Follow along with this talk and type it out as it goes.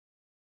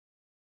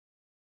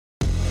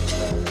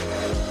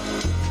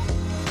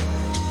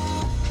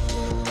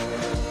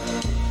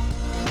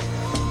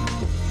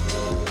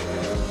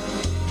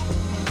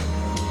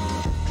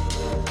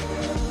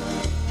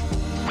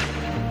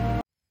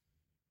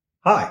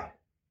Hi,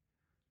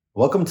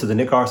 welcome to the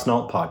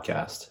Arsenault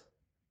Podcast.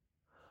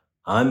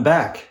 I'm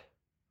back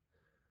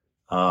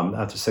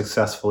after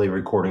successfully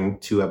recording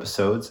 2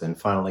 episodes and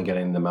finally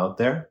getting them out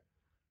there.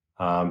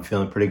 I'm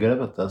feeling pretty good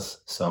about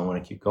this, so I'm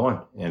going to keep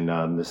going.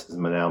 And this is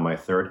now my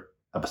 3rd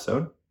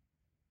episode.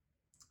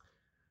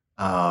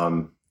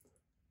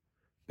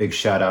 Big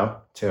shout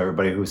out to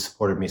everybody who's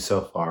supported me so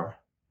far,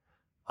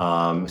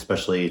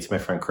 especially to my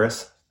friend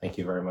Chris. Thank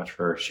you very much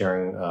for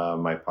sharing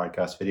my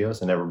podcast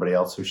videos and everybody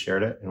else who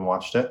shared it and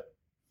watched it.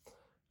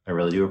 I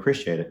really do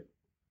appreciate it.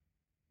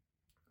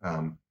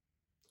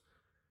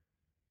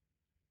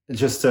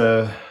 Just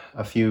a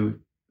few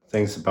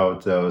things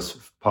about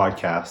those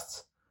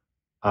podcasts.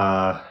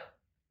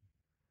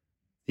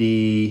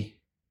 The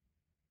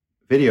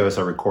videos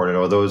are recorded,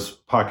 or those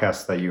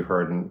podcasts that you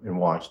heard and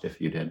watched,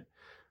 if you did.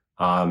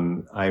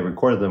 I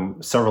recorded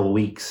them several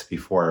weeks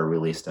before I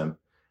released them,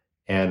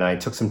 and I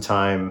took some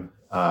time,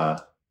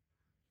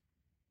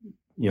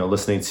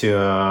 listening to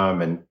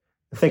them and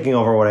thinking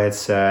over what I had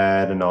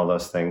said and all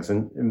those things,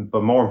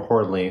 but more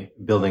importantly,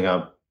 building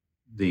up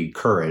the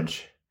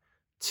courage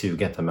to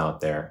get them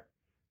out there.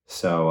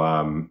 So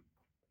I'm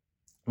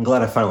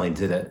glad I finally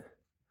did it.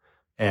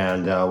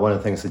 And one of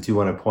the things I do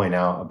want to point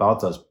out about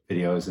those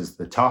videos is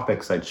the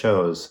topics I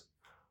chose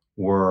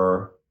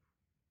were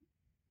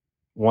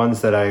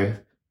ones that I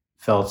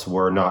felt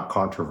were not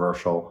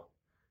controversial.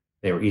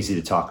 They were easy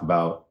to talk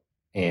about,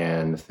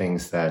 and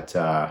things that,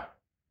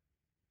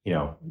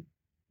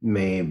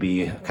 may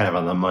be kind of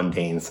on the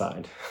mundane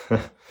side,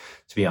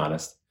 to be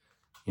honest.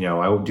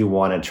 I do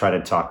want to try to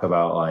talk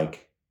about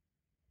like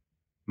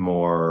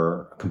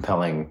more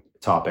compelling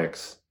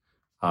topics.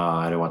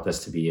 I don't want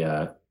this to be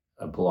a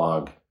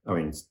blog.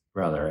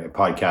 Rather a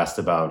podcast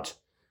about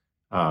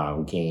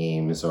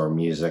games or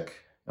music.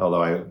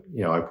 Although I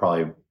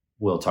probably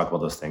will talk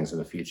about those things in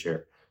the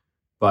future.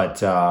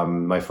 But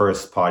my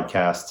first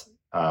podcast,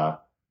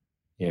 about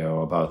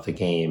the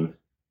game,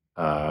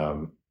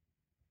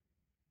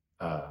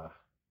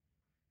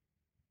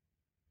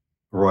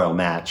 Royal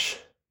Match,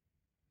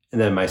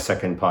 and then my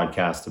second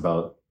podcast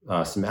about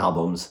some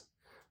albums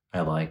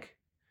I like.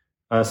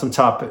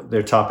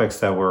 They're topics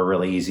that were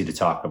really easy to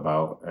talk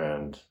about,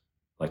 and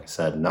like I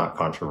said, not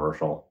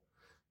controversial.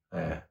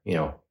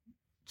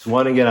 Just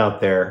want to get out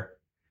there,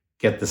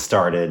 get this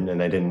started,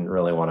 and I didn't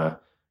really want to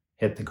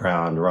hit the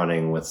ground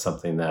running with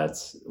something that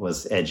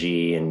was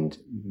edgy and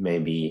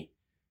maybe,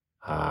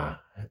 I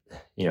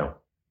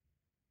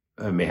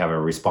may have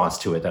a response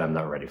to it that I'm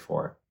not ready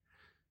for.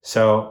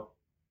 So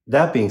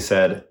that being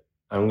said,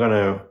 I'm going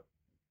to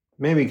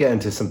maybe get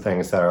into some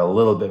things that are a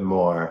little bit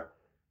more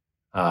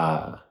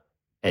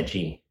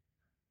edgy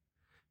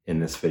in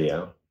this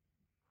video.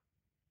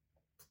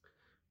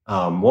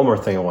 One more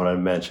thing I want to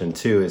mention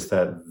too is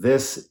that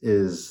this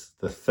is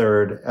the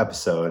 3rd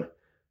episode,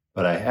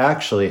 but I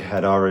actually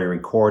had already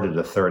recorded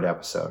a 3rd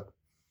episode.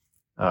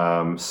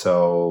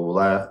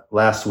 So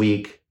last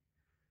week,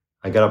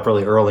 I got up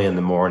really early in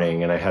the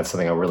morning and I had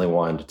something I really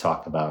wanted to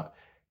talk about.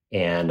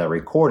 And I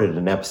recorded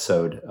an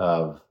episode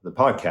of the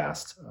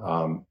podcast.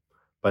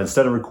 But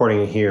instead of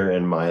recording it here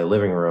in my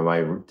living room,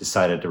 I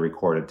decided to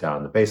record it down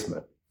in the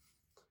basement.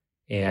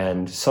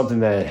 And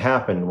something that had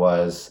happened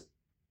was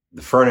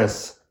the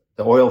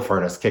oil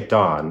furnace kicked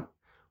on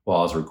while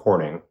I was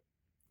recording.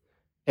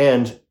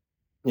 And,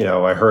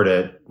 I heard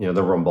it,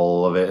 the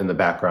rumble of it in the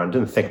background,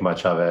 didn't think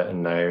much of it.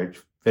 And I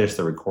finished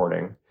the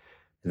recording.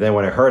 And then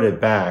when I heard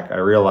it back, I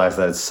realized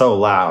that it's so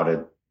loud,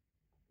 it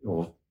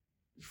will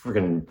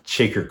freaking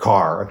shake your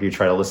car if you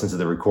try to listen to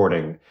the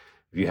recording,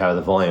 if you have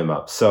the volume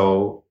up.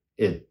 So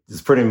it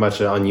is pretty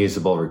much an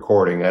unusable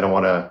recording. I don't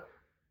want to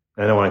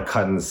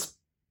cut and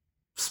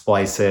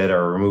splice it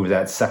or remove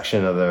that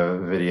section of the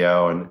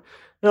video. And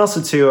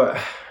also too,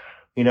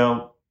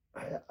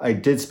 I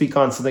did speak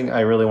on something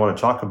I really want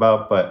to talk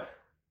about, but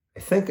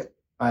I think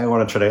I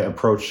want to try to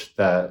approach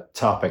that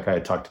topic I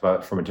talked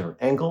about from a different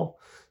angle.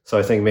 So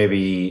I think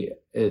maybe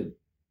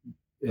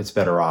it's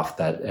better off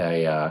that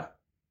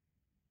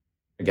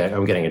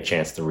I'm getting a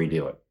chance to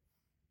redo it.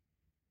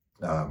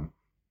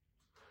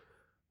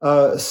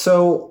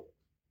 So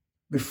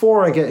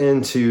before I get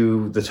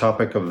into the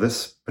topic of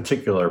this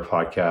particular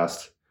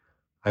podcast,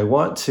 I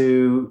want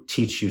to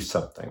teach you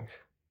something.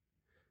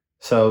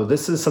 So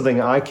this is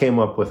something I came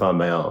up with on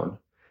my own,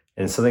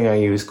 and something I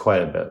use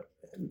quite a bit.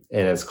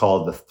 And it's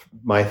called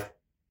I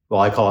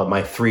call it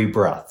my 3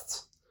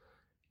 breaths.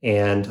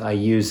 And I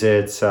use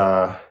it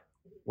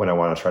when I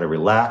want to try to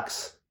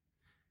relax,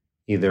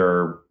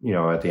 either,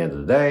 at the end of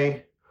the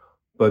day,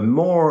 but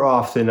more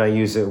often I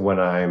use it when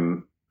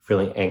I'm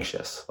feeling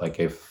anxious. Like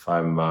if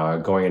I'm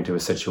going into a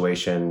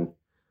situation,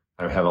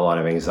 I have a lot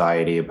of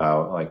anxiety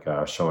about like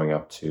showing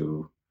up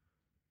to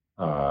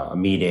a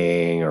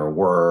meeting or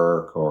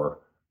work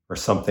or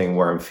something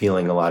where I'm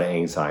feeling a lot of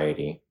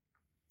anxiety.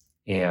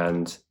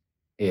 And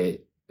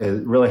it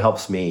really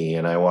helps me.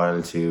 And I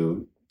wanted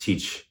to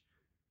teach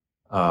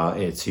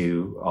it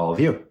to all of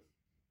you.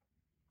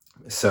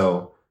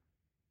 So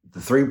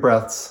the 3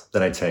 breaths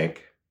that I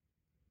take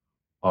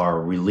are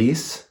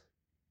release,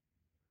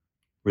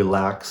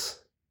 relax,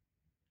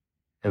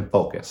 and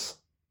focus.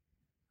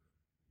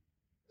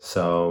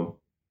 So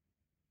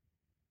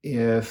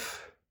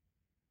if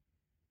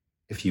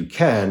you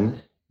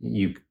can,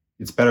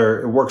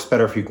 it works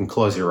better if you can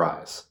close your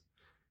eyes.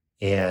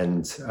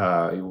 And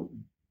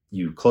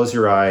you close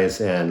your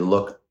eyes and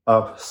look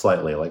up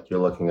slightly, like you're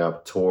looking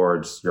up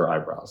towards your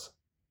eyebrows.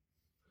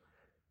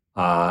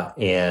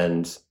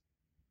 And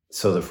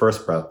so the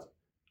first breath,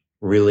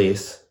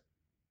 release.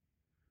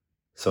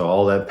 So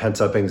all that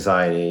pent up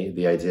anxiety,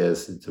 the idea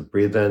is to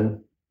breathe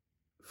in,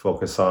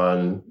 focus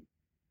on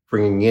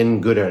bringing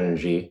in good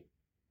energy,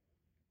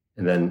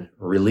 and then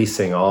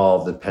releasing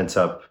all the pent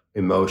up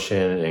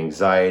emotion and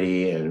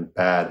anxiety and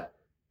bad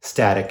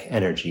static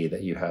energy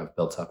that you have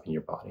built up in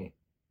your body.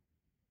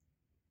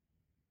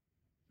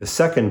 The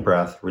second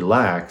breath,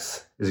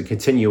 relax, is a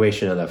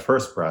continuation of that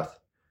first breath,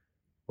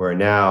 where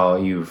now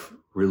you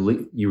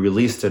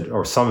released it,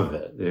 or some of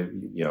it.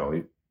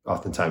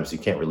 Oftentimes you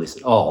can't release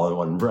it all in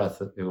one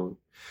breath. It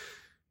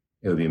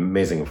would be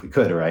amazing if we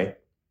could, right?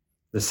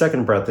 The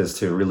second breath is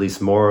to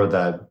release more of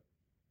that.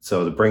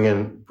 So to breathe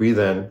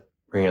in,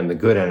 bring in the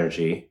good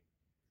energy,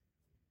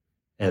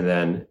 and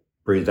then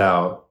breathe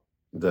out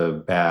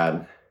the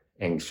bad,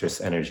 anxious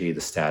energy,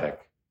 the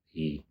static,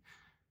 the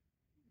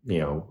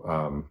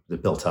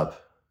built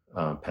up,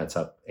 pent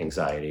up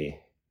anxiety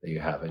that you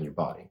have in your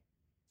body.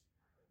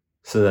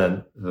 So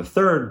then the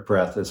third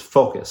breath is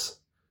focus.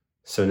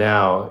 So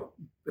now,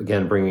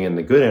 again, bringing in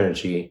the good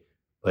energy,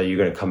 but you're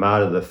going to come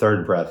out of the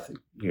third breath,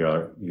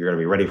 you're going to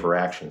be ready for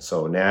action.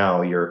 So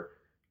now you're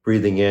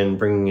breathing in,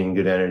 bringing in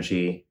good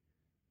energy,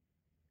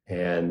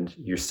 and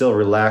you're still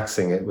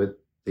relaxing it with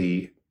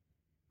the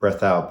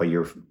breath out, but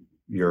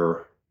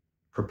you're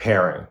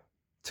preparing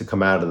to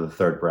come out of the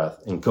third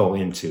breath and go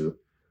into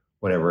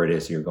whatever it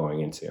is you're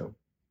going into.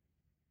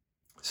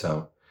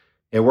 So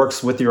it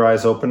works with your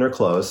eyes open or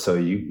closed. So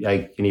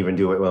I can even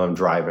do it when I'm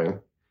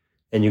driving,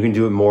 and you can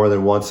do it more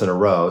than once in a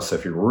row. So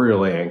if you're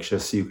really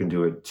anxious, you can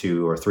do it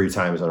 2 or 3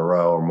 times in a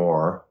row or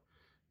more.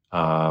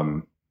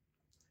 That's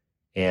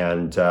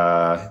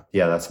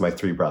my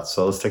 3 breaths.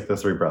 So let's take the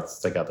 3 breaths.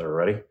 Take out there.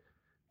 Ready?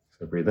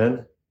 So breathe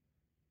in,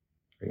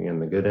 bring in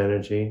the good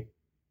energy,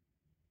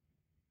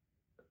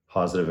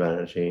 positive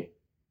energy.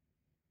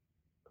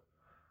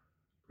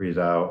 Breathe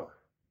out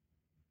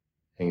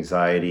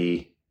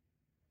anxiety,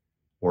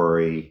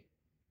 worry.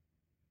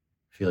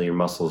 Feel your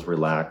muscles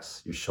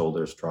relax, your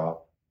shoulders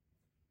drop.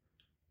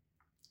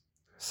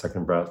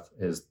 Second breath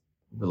is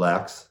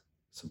relax.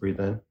 So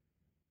breathe in,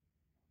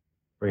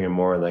 bring in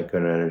more of that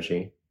good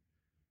energy.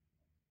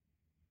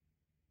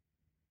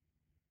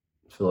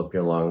 Fill up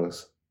your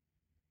lungs.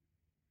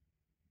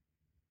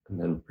 And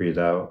then breathe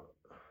out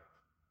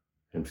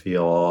and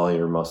feel all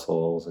your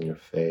muscles and your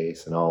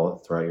face and all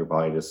throughout your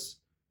body just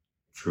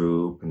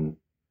droop and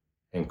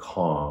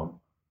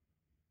calm.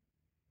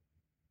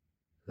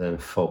 Then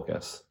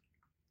focus.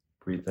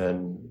 Breathe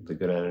in the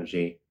good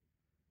energy,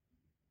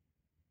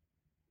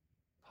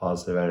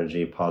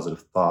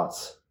 positive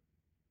thoughts.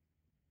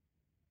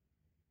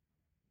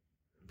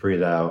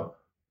 Breathe out,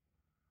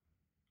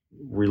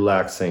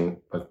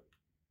 relaxing, but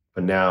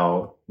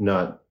now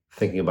not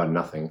thinking about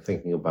nothing,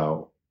 thinking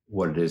about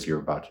what it is you're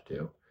about to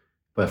do,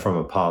 but from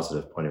a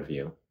positive point of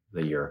view,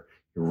 that you're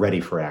ready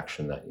for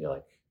action, that you're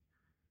like,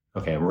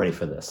 okay, I'm ready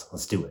for this.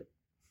 Let's do it.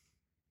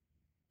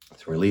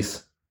 So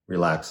release,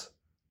 relax,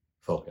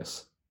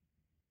 focus.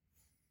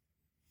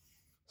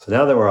 So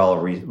now that we're all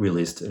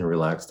released and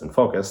relaxed and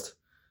focused,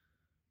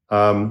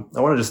 I want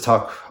to just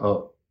talk a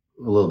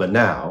little bit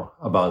now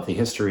about the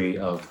history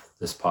of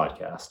this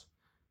podcast.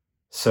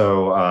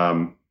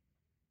 So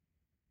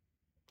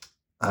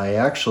I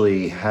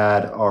actually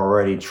had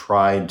already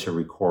tried to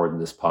record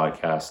this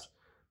podcast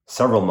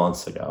several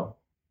months ago.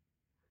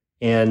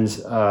 And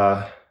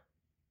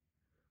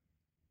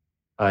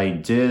I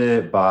did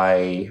it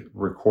by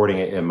recording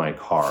it in my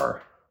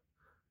car.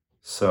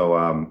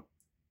 So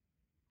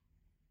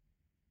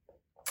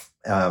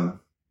I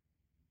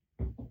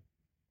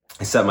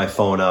set my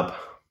phone up.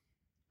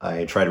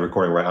 I tried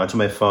recording right onto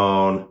my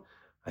phone.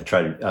 I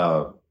tried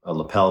a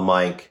lapel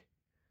mic.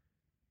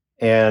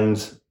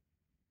 And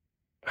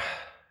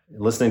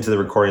listening to the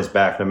recordings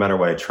back, no matter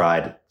what I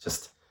tried,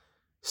 it's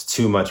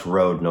too much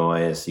road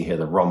noise. You hear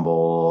the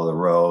rumble, the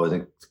road,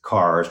 the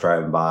cars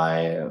driving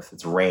by. If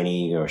it's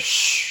rainy,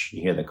 shh,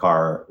 you hear the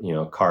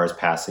cars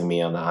passing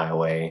me on the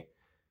highway.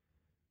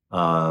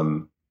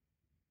 And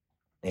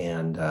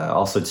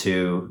also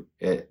too,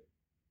 is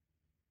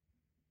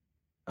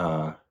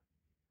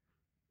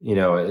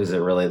it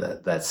really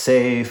that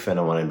safe? I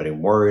don't want anybody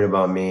worried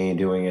about me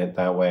doing it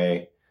that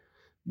way.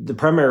 The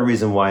primary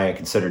reason why I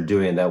considered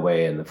doing it that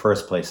way in the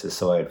first place is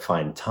so I'd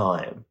find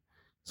time.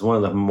 It's one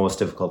of the most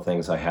difficult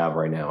things I have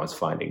right now is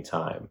finding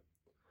time.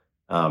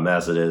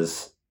 As it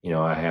is,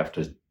 I have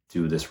to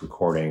do this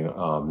recording.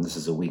 This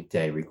is a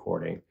weekday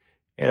recording,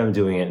 and I'm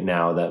doing it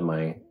now that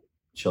my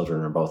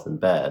children are both in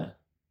bed.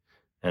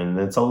 And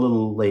it's a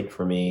little late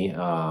for me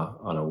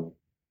on a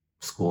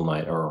school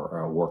night or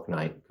a work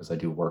night because I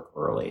do work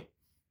early.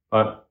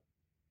 But,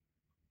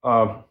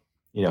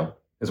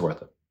 is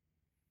worth it.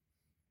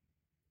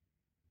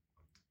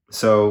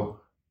 So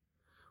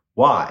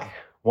why?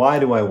 Why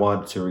do I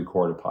want to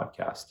record a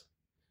podcast?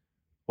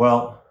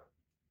 Well,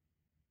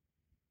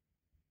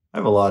 I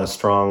have a lot of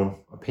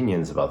strong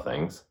opinions about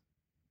things.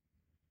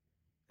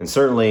 And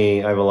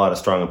certainly I have a lot of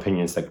strong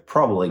opinions that could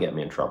probably get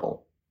me in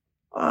trouble.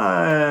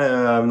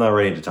 I'm not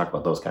ready to talk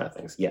about those kind of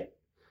things yet.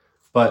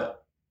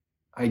 But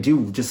I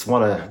do just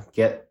want to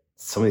get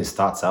some of these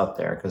thoughts out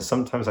there, because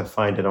sometimes I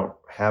find I don't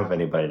have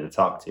anybody to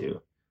talk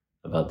to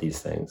about these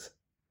things.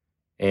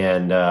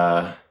 And,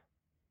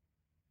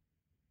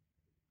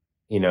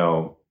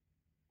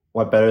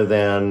 what better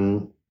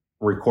than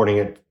recording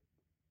it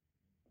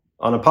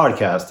on a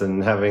podcast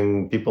and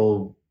having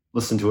people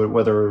listen to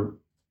it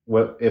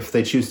if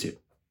they choose to.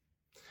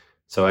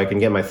 So I can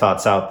get my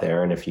thoughts out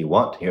there, and if you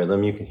want to hear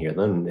them, you can hear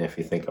them. And if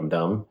you think I'm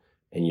dumb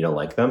and you don't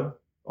like them,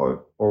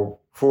 or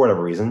for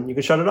whatever reason, you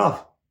can shut it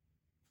off.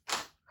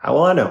 How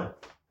will I know?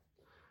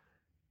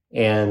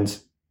 And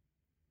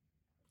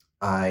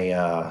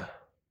I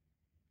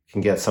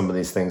can get some of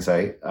these things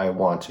I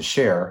want to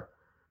share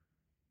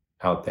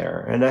out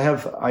there. And I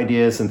have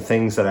ideas and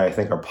things that I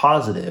think are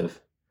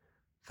positive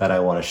that I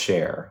want to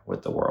share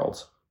with the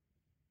world.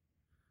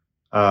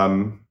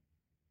 And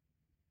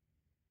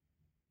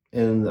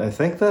I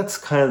think that's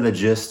kind of the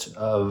gist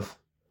of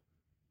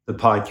the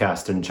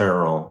podcast in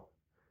general,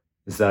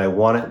 is that I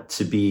want it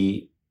to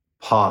be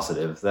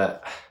positive,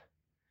 that,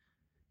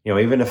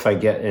 even if I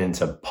get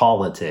into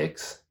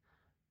politics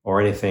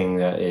or anything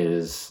that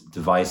is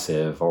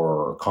divisive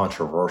or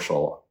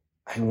controversial,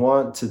 I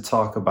want to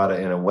talk about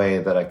it in a way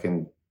that I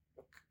can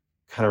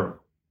kind of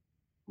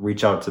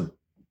reach out to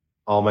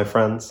all my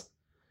friends,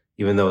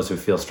 even those who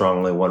feel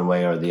strongly one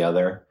way or the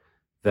other,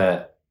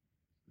 that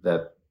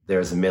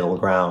there's a middle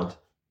ground,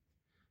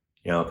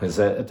 because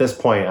at this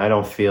point, I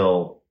don't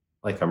feel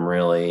like I'm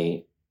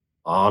really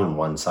on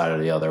one side or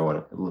the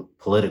other,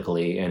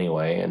 politically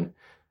anyway. And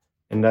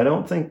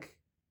I think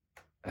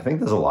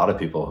there's a lot of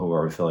people who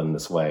are feeling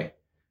this way.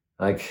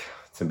 Like,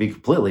 to be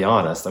completely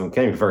honest, I'm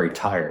getting very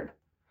tired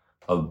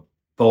of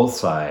both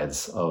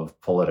sides of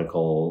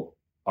political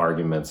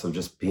arguments, of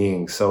just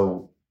being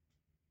so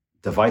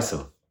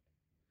divisive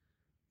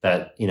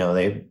that,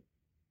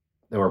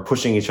 they were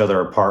pushing each other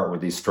apart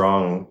with these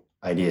strong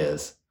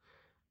ideas.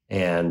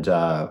 And,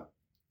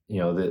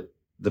 the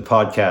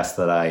podcast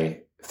that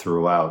I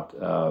threw out,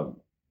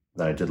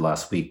 that I did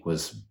last week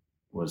was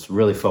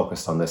really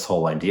focused on this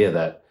whole idea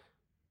that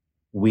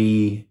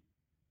we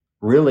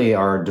really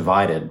are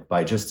divided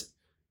by just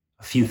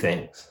a few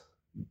things.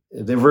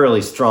 They're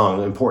really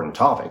strong, important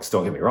topics,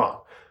 don't get me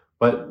wrong,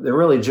 but there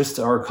really just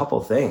are a couple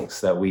of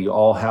things that we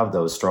all have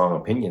those strong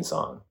opinions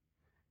on,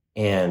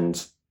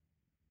 and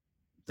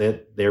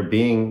that they're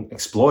being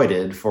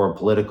exploited for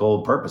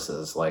political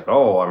purposes. Like,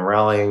 oh, I'm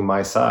rallying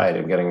my side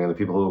and getting the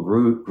people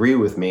who agree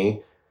with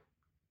me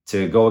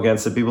to go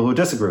against the people who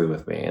disagree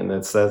with me. And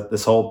it's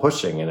this whole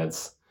pushing, and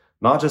it's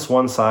not just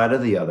one side or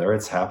the other,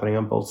 it's happening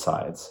on both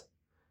sides.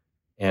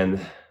 And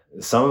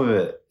some of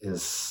it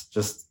is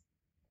just,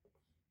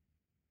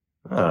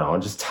 I don't know,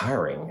 just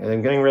tiring. And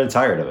I'm getting really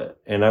tired of it.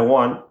 And I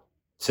want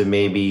to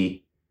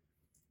maybe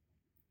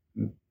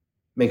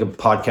make a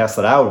podcast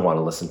that I would want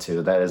to listen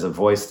to, that is a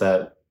voice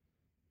that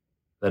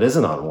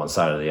isn't on one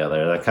side or the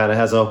other, that kind of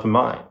has an open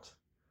mind,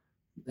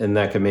 and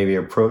that can maybe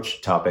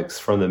approach topics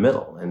from the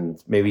middle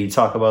and maybe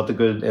talk about the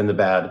good and the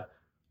bad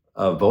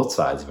of both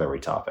sides of every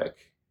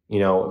topic,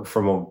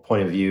 from a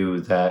point of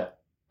view that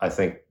I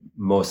think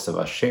most of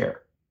us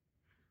share.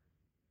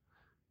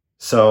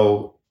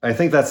 So I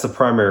think that's the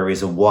primary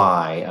reason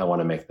why I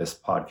want to make this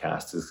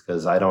podcast, is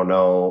because I don't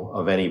know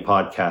of any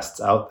podcasts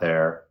out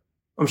there.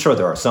 I'm sure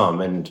there are some,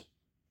 and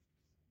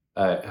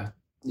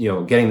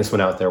getting this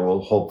one out there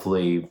will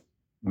hopefully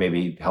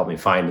maybe help me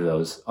find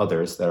those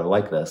others that are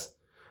like this,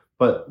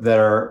 but that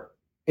are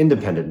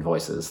independent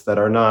voices, that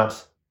are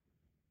not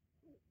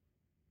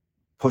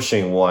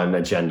pushing one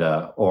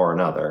agenda or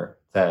another,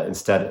 that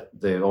instead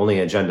the only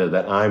agenda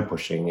that I'm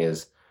pushing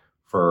is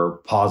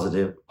for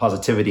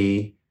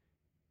positivity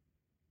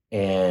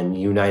and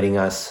uniting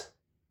us,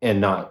 and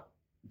not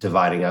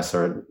dividing us,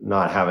 or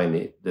not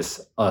having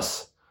this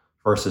us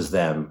versus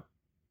them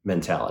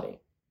mentality.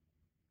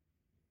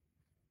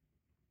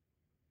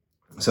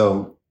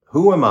 So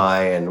who am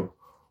I, and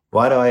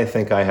why do I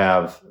think I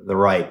have the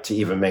right to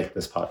even make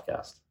this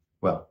podcast?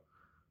 Well,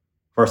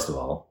 first of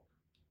all,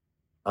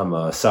 I'm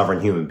a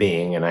sovereign human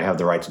being, and I have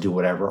the right to do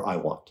whatever I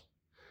want.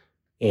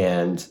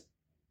 And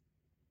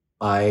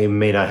I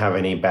may not have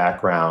any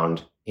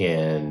background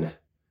in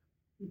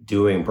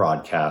doing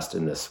broadcast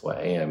in this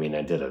way. I mean,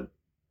 I did an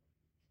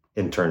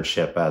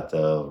internship at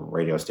the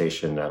radio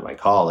station at my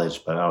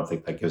college, but I don't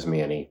think that gives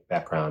me any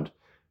background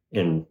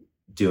in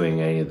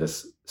doing any of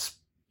this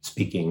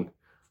speaking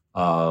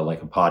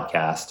like a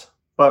podcast.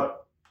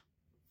 But,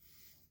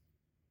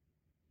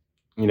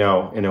 in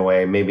a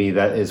way, maybe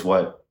that is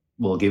what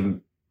will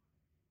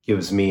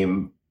gives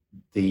me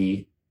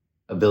the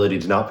ability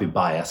to not be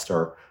biased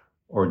or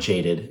or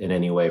jaded in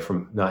any way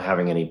from not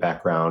having any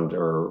background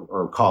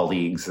or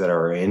colleagues that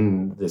are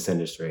in this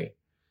industry.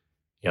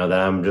 That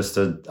I'm just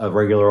a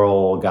regular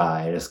old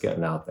guy just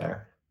getting out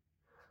there.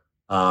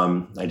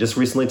 I just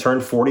recently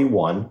turned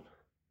 41,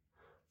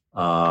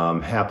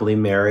 happily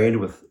married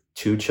with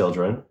 2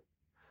 children,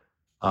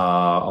 a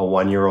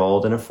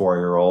 1-year-old and a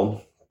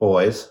 4-year-old,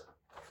 boys,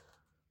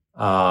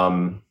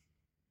 that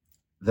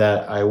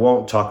I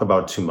won't talk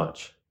about too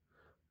much.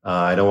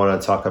 I don't want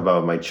to talk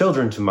about my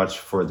children too much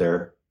for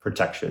their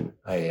protection.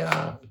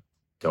 I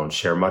don't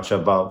share much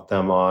about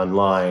them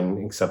online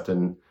except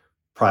in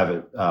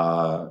private,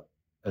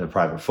 in a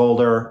private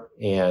folder,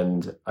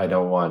 and I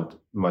don't want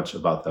much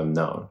about them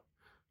known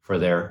for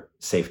their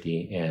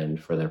safety and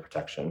for their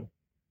protection.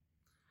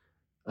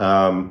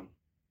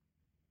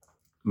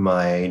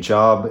 My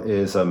job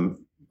is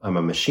I'm a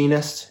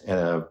machinist and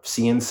a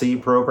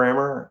CNC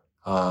programmer.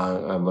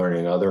 I'm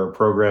learning other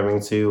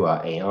programming too.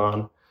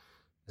 Aeon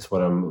is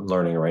what I'm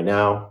learning right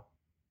now.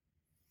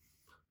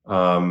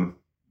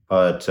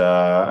 But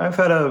I've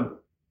had a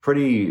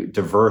pretty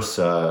diverse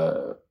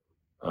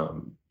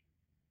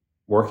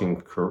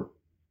working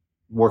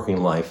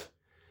life,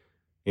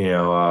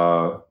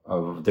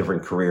 of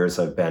different careers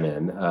I've been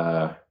in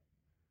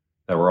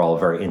that were all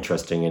very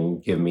interesting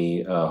and give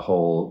me a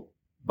whole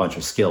bunch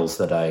of skills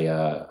that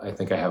I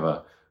think I have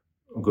a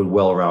good,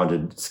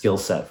 well-rounded skill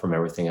set from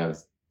everything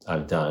I've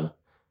done.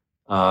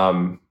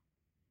 I've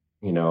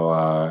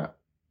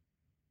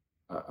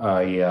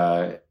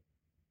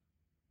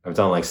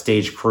done like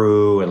stage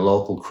crew and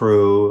local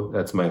crew.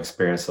 That's my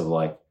experience of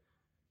like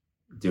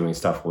doing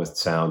stuff with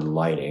sound and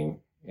lighting.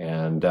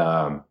 And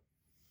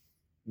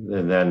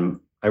then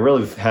I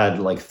really had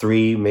like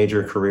 3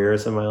 major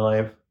careers in my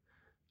life.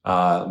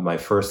 My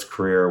first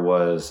career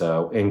was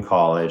in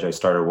college. I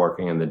started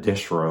working in the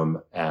dish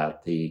room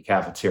at the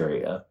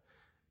cafeteria.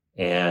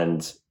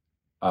 And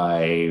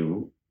I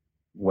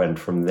went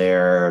from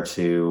there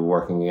to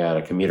working at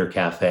a commuter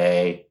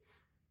cafe.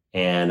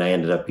 And I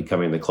ended up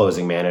becoming the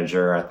closing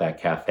manager at that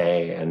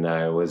cafe. And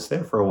I was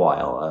there for a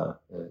while,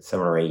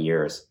 7 or 8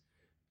 years,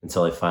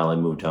 until I finally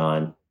moved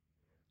on.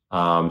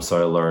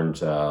 So I learned,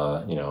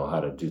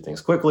 how to do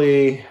things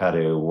quickly, how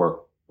to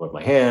work with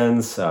my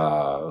hands,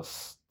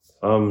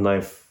 some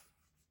knife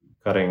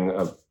cutting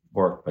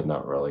work, but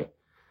not really.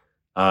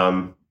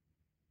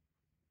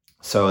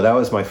 So that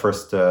was my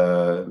first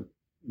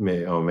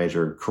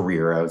major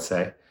career, I would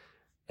say.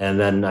 And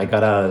then I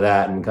got out of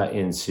that and got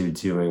into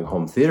doing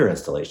home theater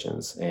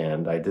installations.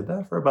 And I did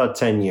that for about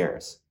 10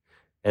 years.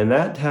 And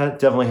that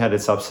definitely had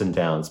its ups and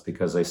downs,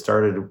 because I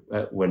started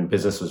when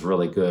business was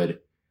really good.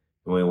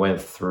 And we went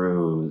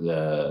through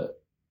the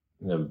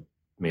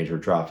major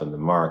drop in the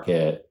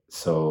market.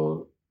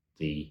 So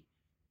there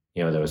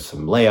was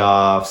some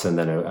layoffs, and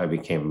then I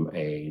became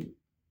a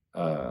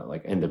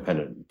like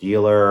independent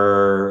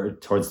dealer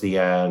towards the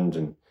end.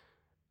 And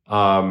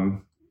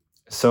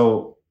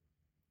so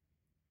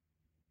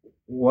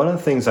one of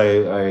the things I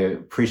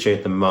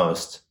appreciate the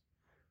most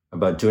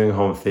about doing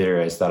home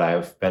theater is that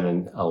I've been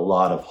in a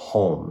lot of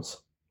homes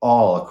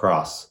all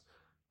across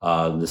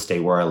the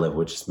state where I live,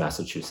 which is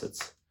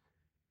Massachusetts,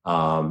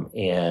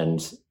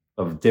 and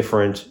of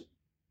different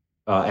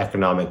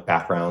economic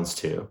backgrounds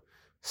too.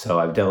 So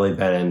I've definitely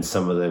been in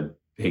some of the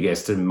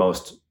biggest and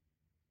most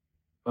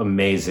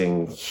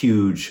amazing,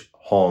 huge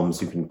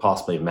homes you can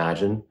possibly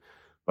imagine,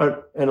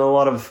 but in a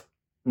lot of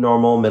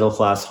normal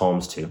middle-class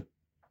homes too.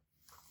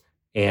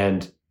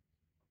 And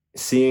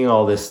seeing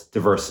all this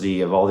diversity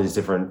of all these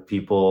different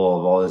people,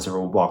 of all these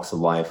different walks of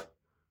life,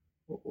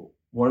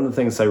 one of the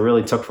things I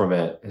really took from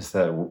it is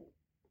that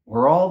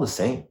we're all the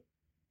same.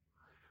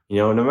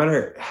 No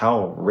matter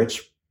how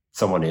rich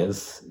someone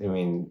is, I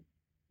mean,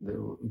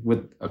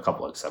 with a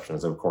couple of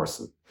exceptions, of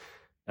course.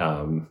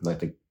 I'm not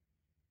going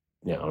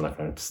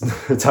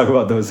to talk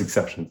about those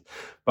exceptions,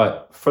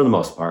 but for the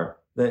most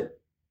part, that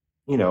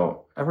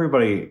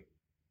everybody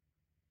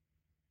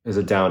is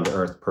a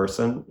down-to-earth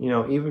person.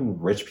 Even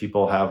rich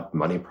people have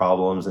money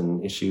problems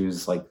and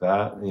issues like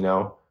that.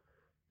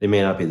 They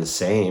may not be the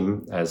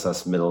same as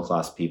us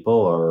middle-class people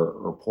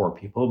or poor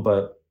people,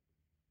 but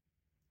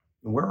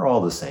we're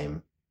all the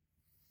same.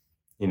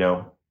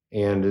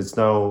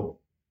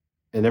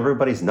 And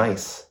everybody's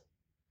nice.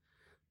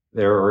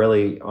 There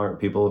really aren't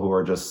people who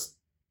are just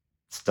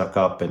stuck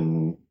up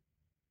and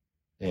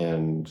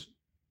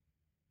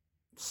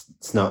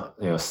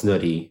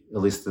snooty, at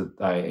least that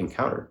I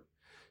encountered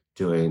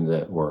doing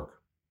that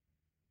work.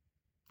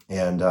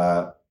 And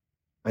I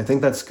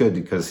think that's good,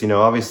 because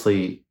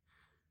obviously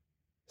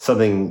a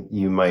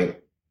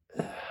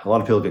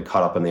lot of people get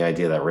caught up in the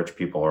idea that rich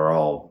people are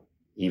all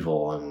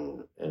evil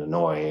and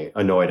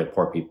annoyed at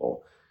poor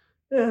people.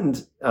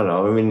 And I don't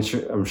know, I mean,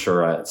 I'm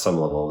sure at some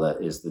level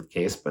that is the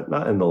case, but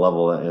not in the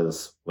level that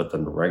is with the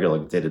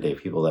regular day-to-day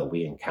people that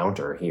we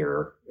encounter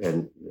here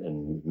in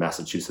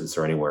Massachusetts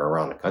or anywhere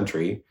around the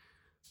country.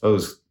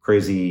 Those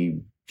crazy,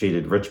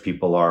 jaded rich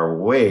people are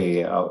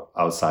way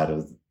outside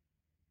of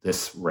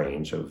this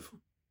range of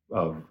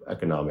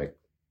economic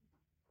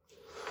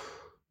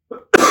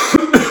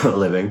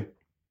living.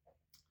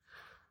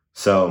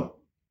 So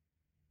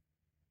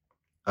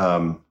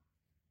I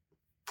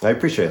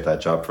appreciate that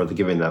job for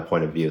giving that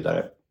point of view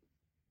that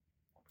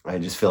I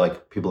just feel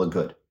like people are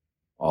good,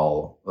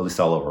 at least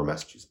all over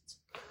Massachusetts.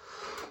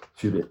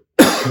 Excuse me.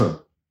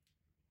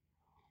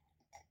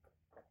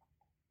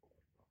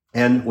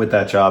 And with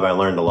that job, I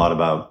learned a lot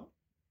about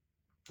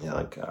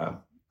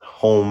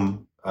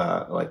home,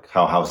 like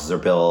how houses are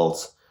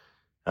built,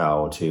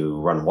 how to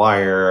run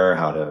wire,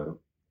 how to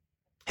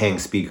hang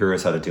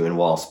speakers, how to do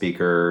in-wall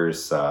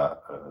speakers,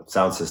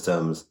 sound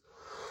systems.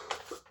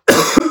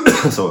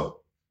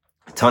 So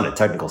a ton of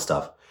technical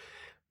stuff.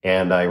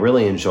 And I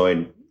really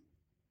enjoyed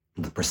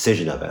the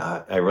precision of it.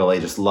 I really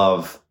just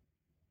loved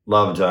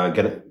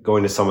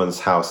going to someone's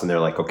house and they're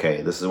like,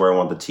 okay, this is where I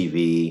want the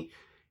TV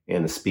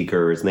and the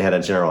speakers, and they had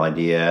a general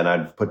idea, and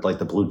I'd put like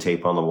the blue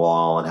tape on the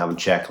wall and have them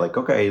check like,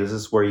 okay, this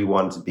is where you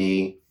want it to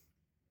be.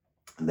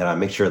 And then I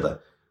make sure the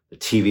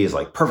TV is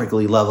like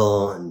perfectly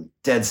level and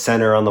dead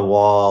center on the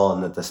wall,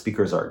 and that the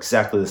speakers are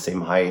exactly the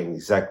same height and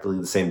exactly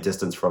the same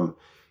distance from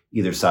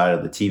either side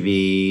of the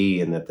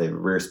TV, and that the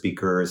rear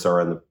speakers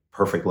are in the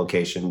perfect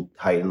location,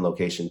 height and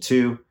location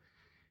too.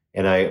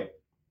 And I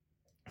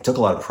took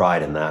a lot of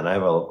pride in that. And I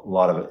have a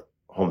lot of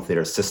home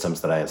theater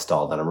systems that I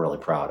installed that I'm really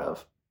proud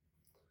of.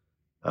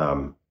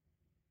 And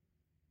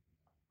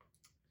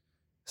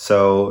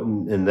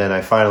then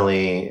I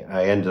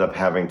ended up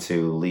having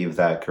to leave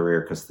that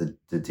career because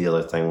the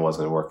dealer thing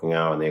wasn't working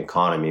out and the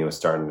economy was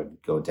starting to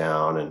go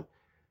down. And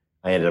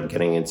I ended up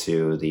getting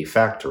into the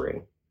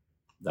factory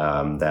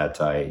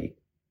that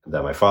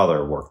my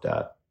father worked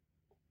at.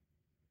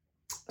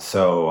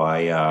 So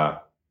I'm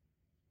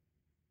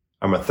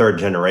a third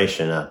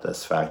generation at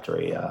this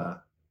factory.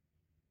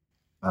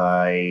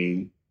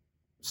 I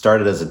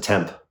started as a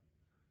temp.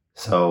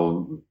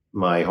 So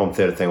my home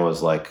theater thing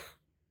was like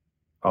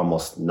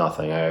almost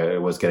nothing. I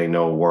was getting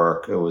no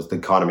work. The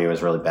economy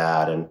was really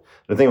bad. And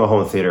the thing about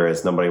home theater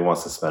is nobody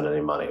wants to spend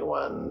any money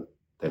when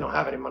they don't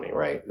have any money,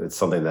 right? It's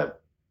something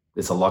that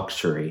it's a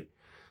luxury.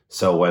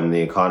 So when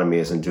the economy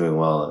isn't doing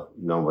well,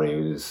 nobody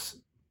is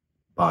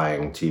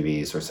buying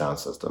TVs or sound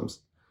systems.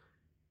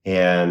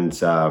 And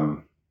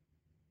so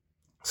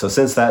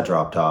since that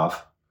dropped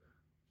off,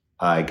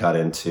 I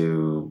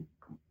started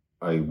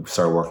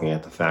working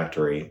at the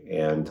factory,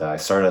 and I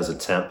started as a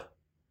temp.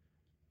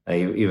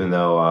 Even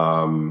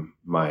though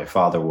my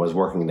father was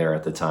working there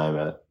at the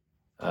time,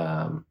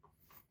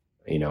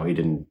 he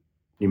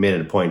made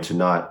it a point to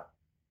not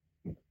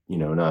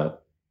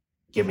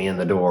get me in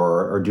the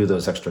door or do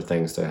those extra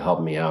things to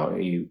help me out.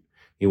 He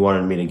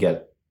wanted me to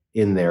get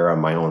in there on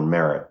my own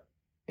merit,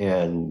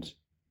 and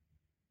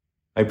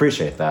I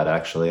appreciate that.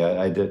 Actually,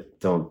 I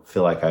don't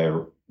feel like I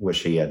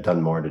wish he had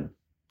done more to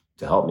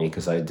help me,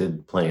 because I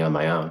did plenty on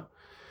my own.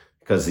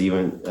 Because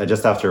even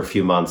just after a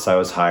few months, I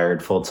was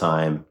hired full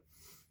time.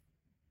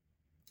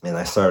 And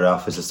I started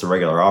off as just a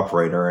regular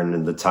operator. And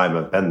in the time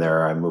I've been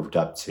there, I moved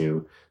up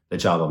to the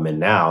job I'm in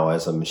now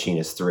as a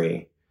machinist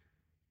 3.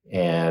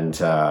 And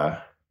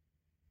I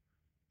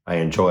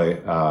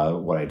enjoy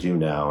what I do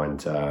now. And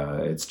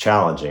it's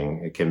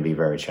challenging. It can be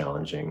very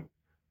challenging.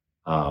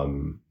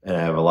 And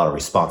I have a lot of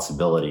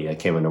responsibility. I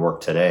came into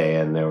work today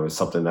and there was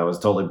something that was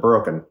totally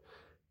broken.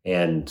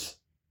 And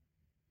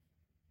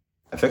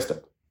I fixed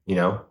it,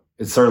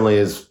 It certainly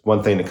is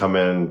one thing to come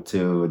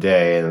into a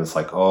day and it's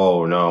like,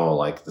 oh no,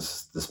 like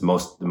the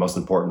most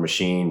important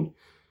machine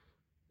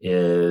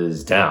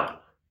is down,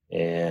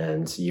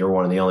 and you're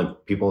one of the only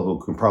people who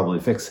can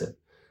probably fix it.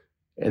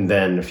 And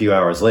then a few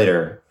hours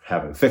later,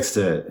 having fixed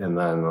it, and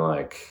then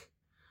like,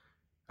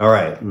 all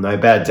right, my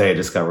bad day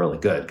just got really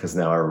good because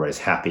now everybody's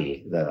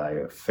happy that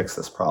I fixed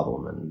this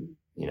problem, and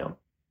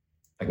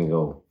I can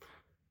go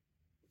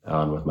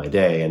on with my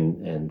day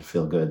and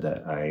feel good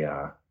that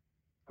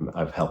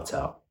I've helped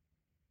out.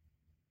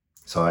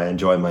 So I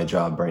enjoy my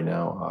job right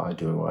now,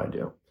 doing what I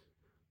do.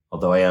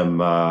 Although I am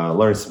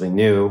learning something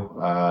new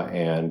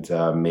and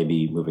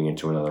maybe moving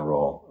into another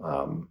role,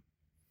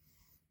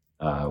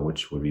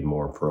 which would be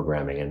more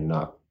programming and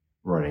not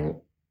running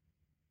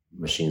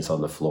machines on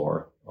the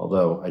floor.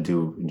 Although I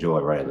do enjoy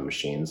running the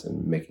machines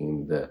and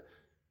making the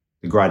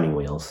grinding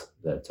wheels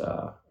that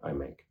I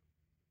make.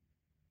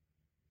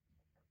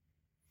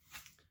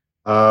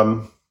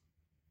 All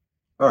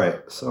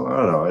right, so I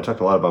don't know. I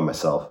talked a lot about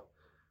myself.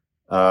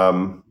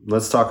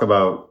 Let's talk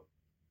about,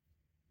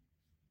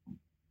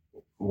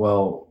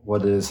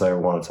 what it is I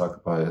want to talk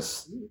about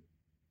is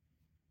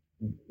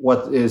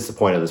what is the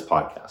point of this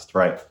podcast,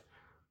 right?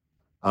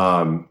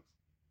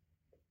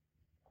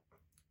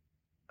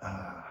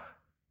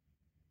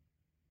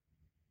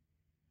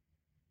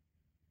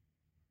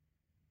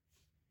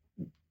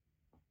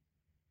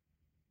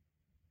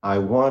 I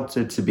want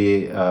it to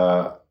be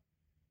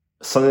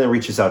something that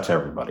reaches out to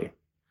everybody,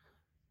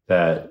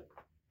 that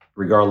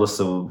regardless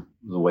of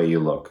the way you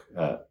look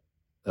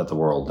at the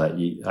world, that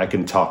I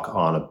can talk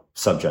on a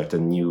subject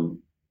and you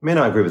may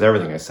not agree with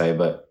everything I say,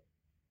 but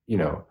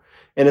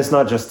and it's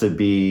not just to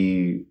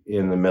be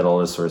in the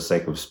middle just for the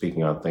sake of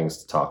speaking on things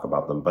to talk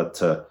about them, but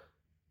to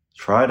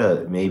try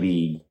to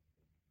maybe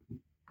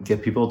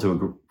get people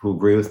who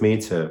agree with me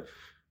to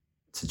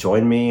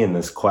join me in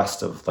this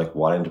quest of like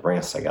wanting to bring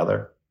us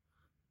together.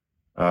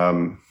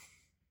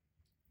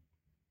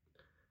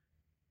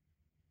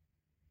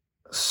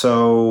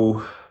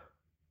 So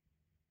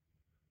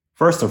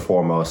first and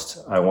foremost,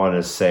 I want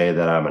to say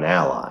that I'm an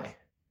ally,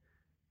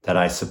 that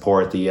I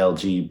support the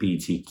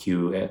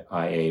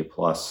LGBTQIA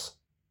plus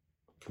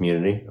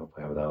community. I hope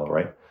I have that all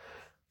right.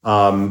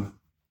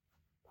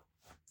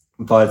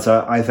 But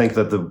I think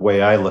that the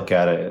way I look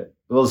at it,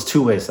 well, there's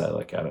two ways that I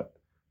look at it.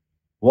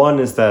 One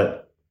is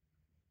that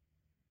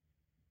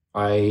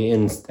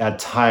I at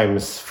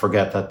times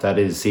forget that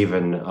is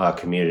even a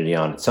community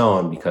on its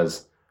own,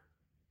 because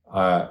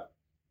I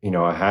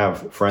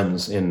have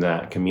friends in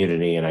that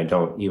community, and I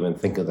don't even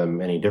think of them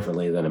any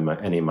differently than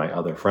any of my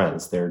other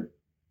friends. They're,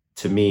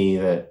 to me,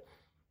 that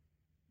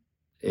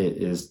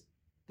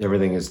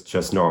everything is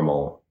just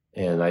normal,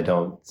 and I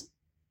don't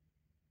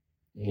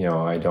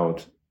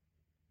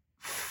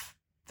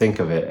think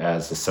of it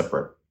as a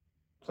separate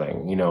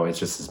thing. It's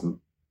just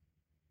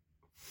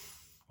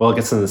well, it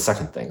gets into the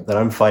second thing, that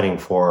I'm fighting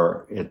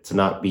for it to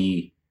not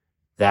be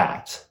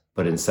that,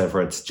 but instead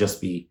for it to just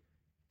be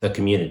the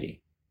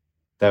community,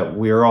 that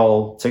we're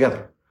all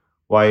together.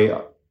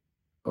 Why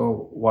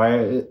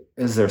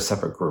is there a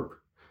separate group?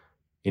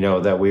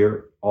 That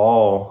we're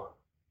all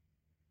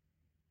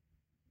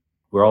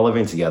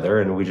living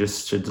together, and we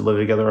just should live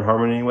together in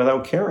harmony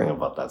without caring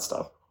about that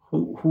stuff.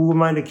 Who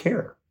am I to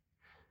care?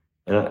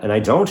 And I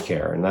don't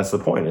care, and that's the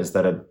point, is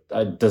that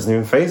it doesn't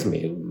even faze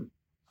me.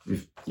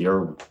 If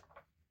you're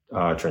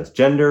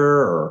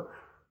transgender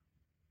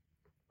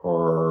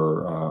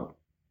or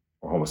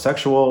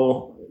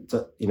homosexual,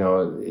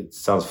 it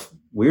sounds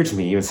weird to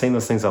me even saying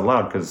those things out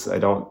loud, because I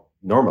don't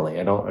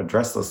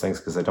address those things,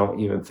 because I don't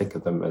even think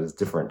of them as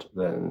different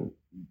than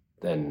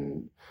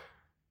than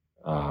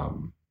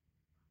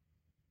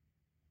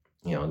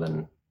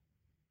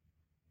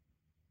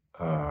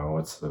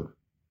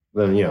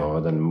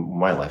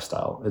my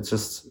lifestyle. It's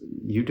just,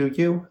 you do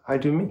you, I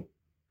do me.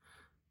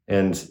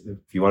 And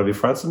if you want to be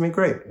friends with me,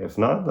 great. If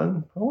not,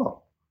 then oh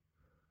well.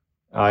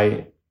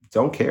 I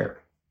don't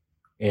care.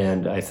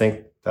 And I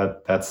think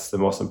that that's the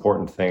most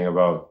important thing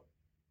about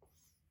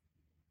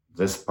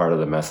this part of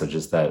the message,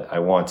 is that I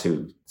want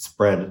to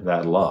spread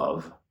that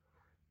love,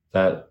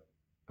 that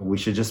we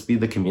should just be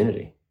the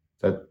community,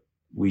 that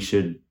we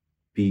should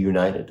be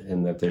united,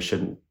 and that there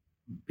shouldn't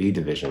be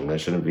division. There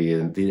shouldn't be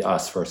the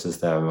us versus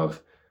them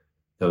of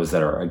those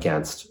that are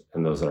against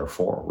and those that are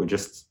for. We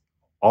just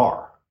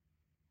are.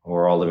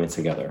 We're all living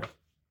together.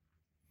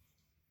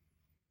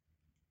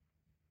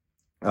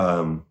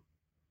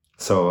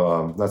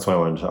 So that's what I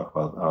wanted to talk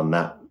about on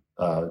that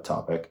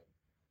topic.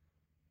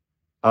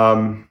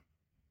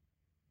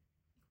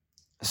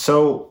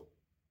 So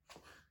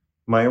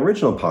my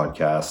original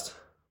podcast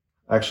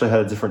actually had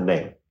a different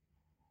name.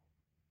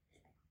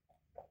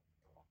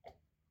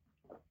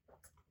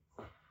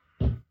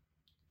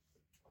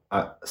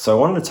 So I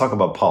wanted to talk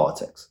about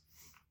politics,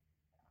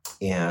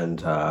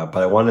 but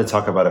I wanted to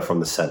talk about it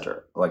from the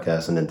center, like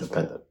as an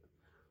independent.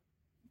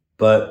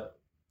 But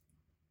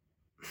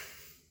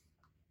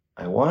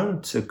I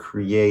wanted to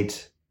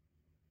create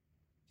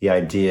the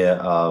idea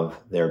of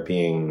there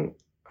being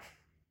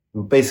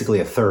basically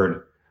a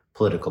third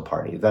political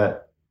party.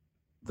 That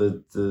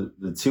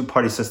the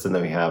two-party system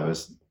that we have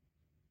is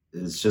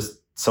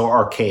just so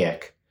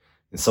archaic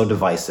and so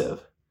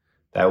divisive,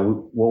 that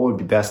what would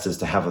be best is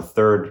to have a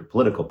third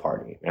political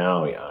party.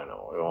 Now, yeah, I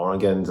know we don't want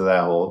to get into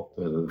that whole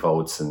the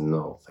votes and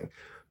the whole thing,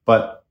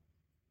 but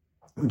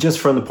just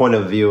from the point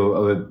of view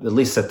of it, at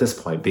least at this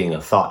point, being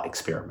a thought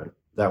experiment,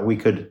 that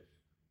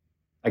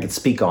I could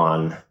speak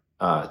on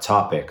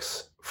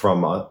topics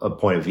from a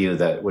point of view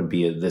that would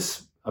be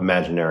this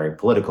imaginary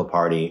political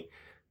party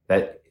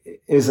that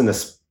isn't a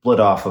split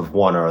off of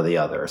one or the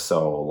other.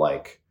 So,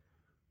 like,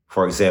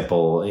 for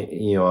example,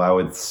 I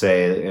would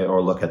say,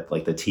 or look at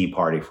like the Tea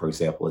Party, for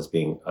example, as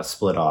being a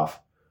split off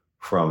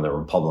from the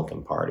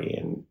Republican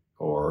Party,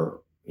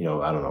 or I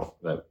don't know,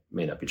 that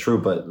may not be true,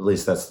 but at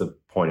least that's the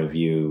point of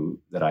view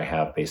that I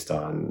have based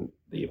on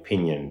the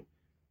opinion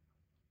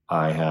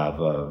I have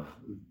of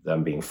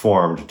them being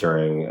formed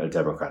during a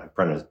Democratic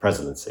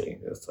presidency.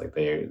 It's like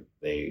they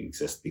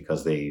exist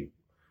because they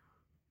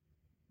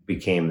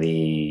became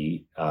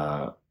the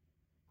other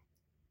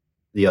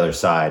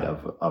side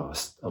of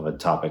a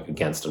topic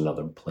against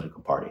another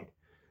political party.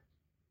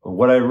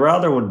 What I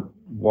rather would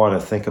want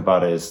to think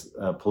about is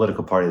a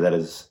political party that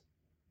is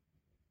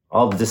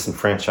all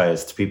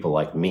disenfranchised people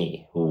like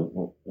me,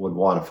 who would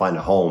want to find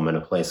a home in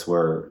a place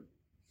where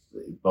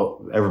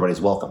everybody's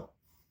welcome.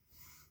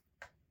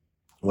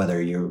 Whether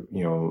you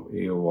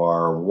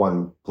are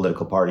one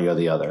political party or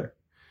the other,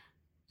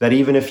 that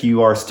even if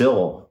you are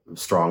still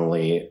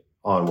strongly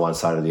on one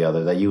side or the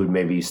other, that you would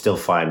maybe still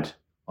find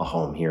a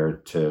home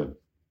here to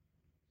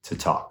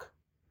talk.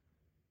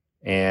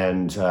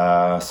 And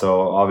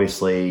so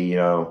obviously,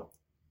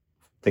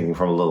 thinking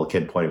from a little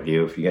kid point of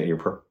view, if you get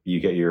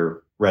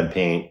your red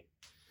paint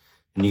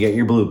and you get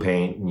your blue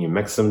paint and you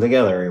mix them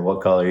together,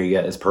 what color you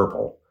get is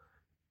purple.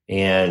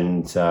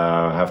 And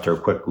after a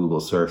quick Google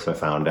search, I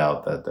found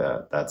out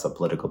that that's a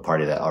political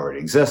party that already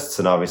exists.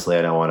 And obviously,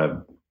 I don't want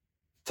to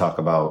talk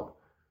about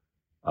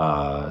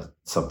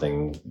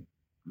something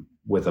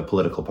with a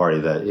political party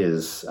that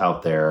is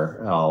out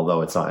there,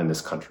 although it's not in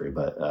this country,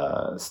 but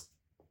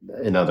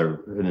in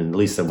at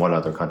least in one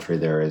other country,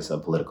 there is a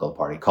political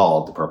party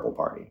called the Purple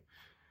Party.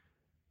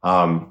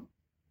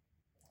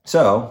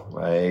 So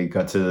I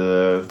got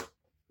to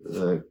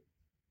the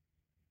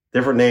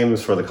different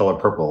names for the color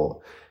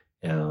purple.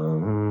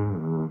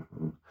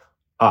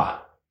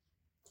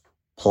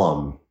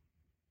 Plum.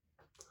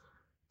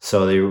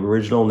 So the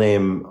original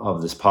name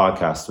of this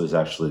podcast was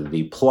actually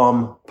the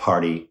Plum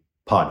Party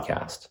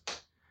Podcast.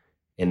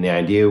 And the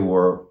idea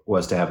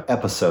was to have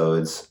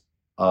episodes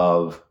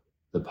of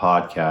the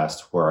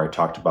podcast where I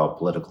talked about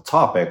political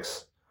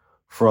topics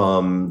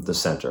from the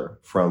center,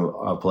 from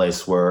a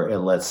place where,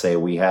 let's say,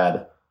 we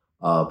had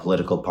a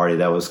political party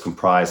that was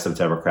comprised of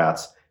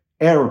Democrats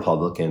and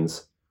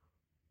Republicans.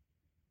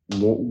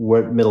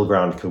 What middle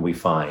ground could we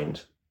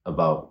find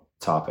about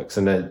topics?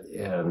 And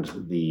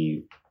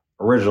the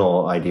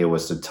original idea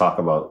was to talk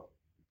about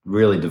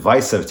really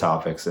divisive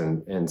topics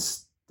and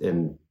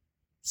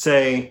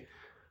say,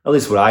 at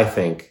least what I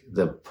think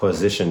the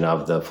position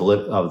of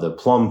the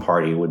Plum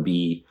Party would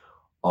be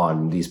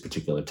on these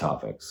particular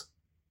topics.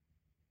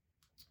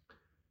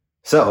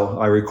 So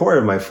I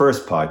recorded my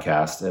first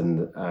podcast,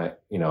 and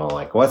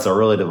what's a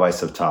really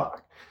divisive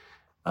topic?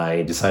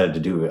 I decided to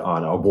do it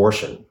on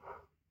abortion.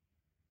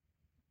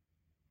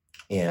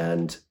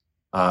 And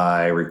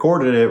I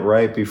recorded it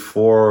right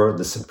before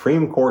the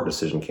Supreme Court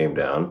decision came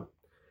down.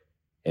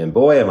 And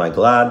boy, am I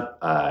glad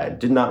I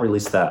did not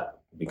release that,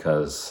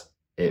 because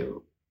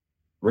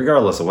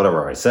regardless of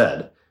whatever I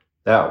said,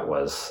 that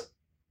was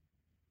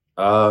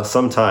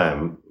some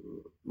time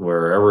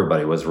where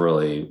everybody was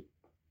really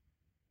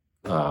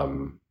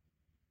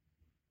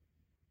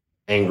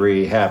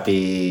angry,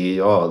 happy,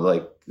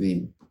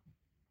 the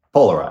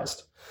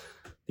polarized.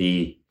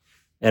 The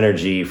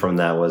energy from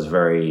that was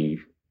very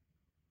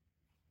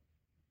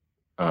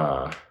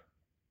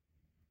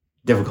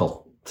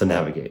difficult to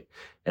navigate.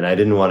 And I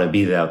didn't want to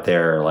be out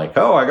there like,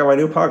 oh, I got my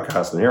new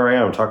podcast and here I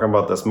am talking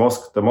about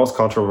the most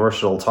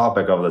controversial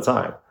topic of the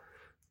time.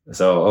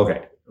 So,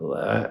 okay,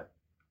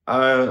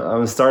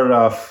 I started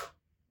off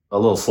a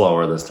little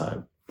slower this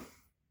time.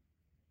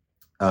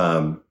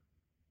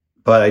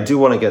 But I do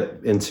want to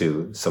get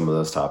into some of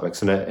those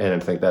topics, and I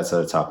think that's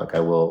a topic I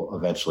will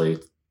eventually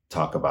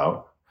talk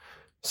about.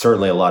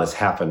 Certainly a lot has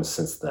happened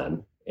since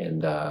then,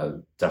 and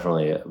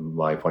definitely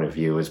my point of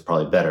view is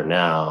probably better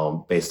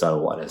now based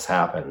on what has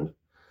happened.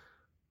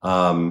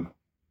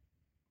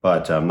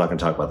 But I'm not going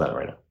to talk about that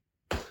right now.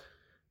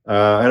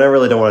 And I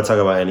really don't want to talk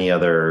about any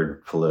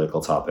other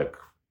political topic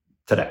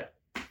today.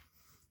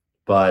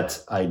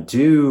 But I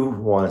do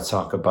want to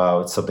talk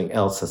about something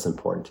else that's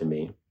important to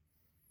me.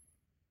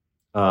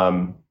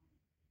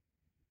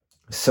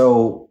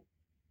 So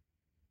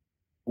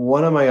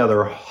one of my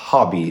other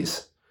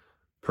hobbies,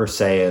 per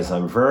se, is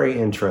I'm very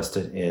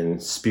interested in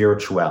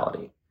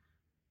spirituality,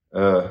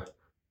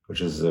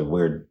 which is a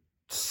weird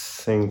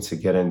thing to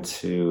get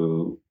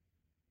into.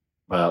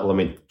 Let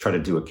me try to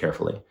do it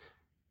carefully.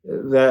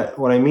 That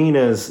what I mean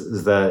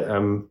is that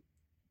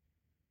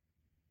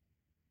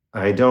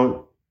I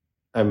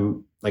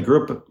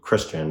grew up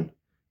Christian,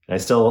 and I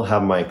still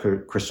have my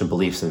Christian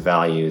beliefs and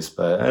values,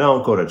 but I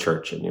don't go to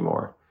church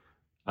anymore.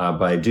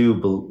 But I do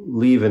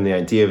believe in the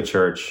idea of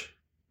church,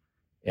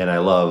 and I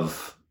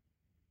love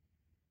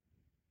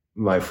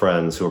my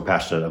friends who are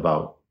passionate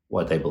about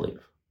what they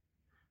believe,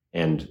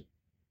 and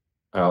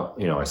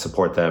I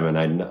support them. And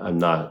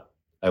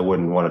I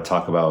wouldn't want to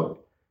talk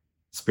about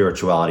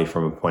spirituality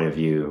from a point of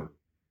view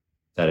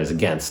that is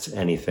against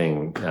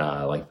anything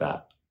like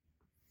that,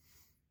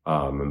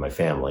 in my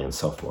family and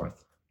so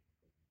forth.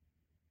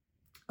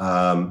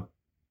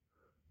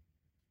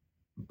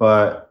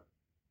 But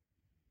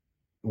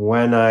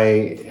when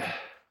I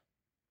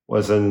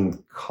was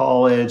in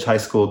college, high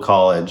school,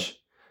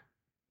 college,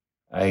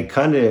 I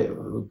kind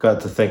of got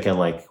to thinking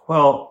like,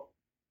 well,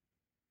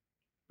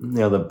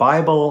 the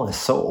Bible is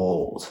so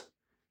old.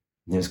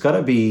 There's got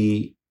to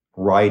be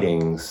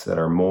writings that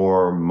are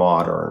more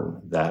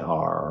modern, that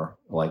are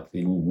like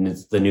the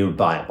new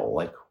Bible.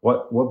 Like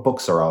what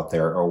books are out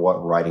there, or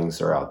what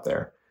writings are out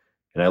there?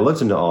 And I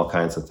looked into all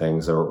kinds of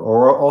things,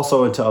 or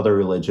also into other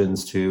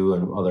religions too,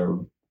 and other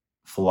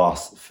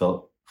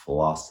philosophies.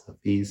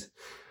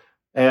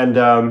 And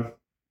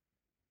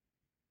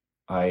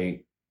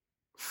I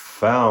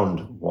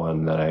found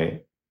one that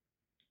I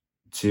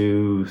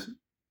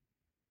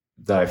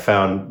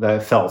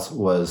felt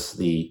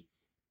was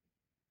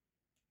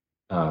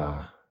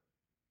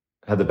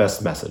had the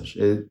best message.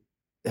 It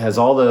has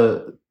all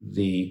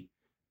the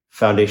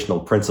foundational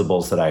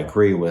principles that I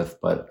agree with,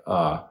 but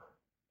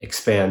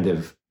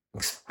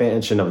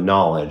expansion of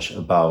knowledge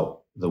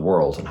about the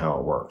world and how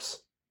it works.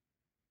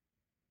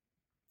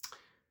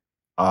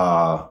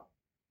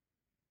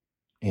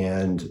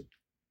 And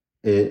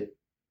it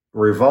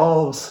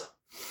revolves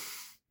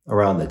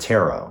around the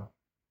tarot,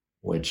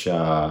 which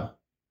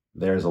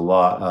there's a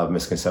lot of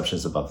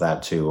misconceptions about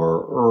that too,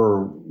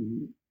 or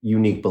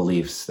unique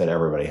beliefs that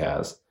everybody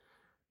has.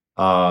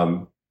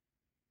 To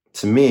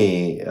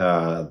me,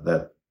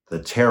 that the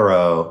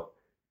tarot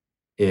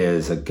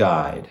is a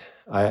guide.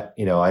 I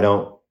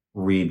don't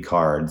read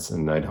cards,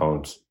 and I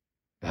don't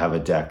have a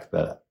deck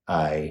that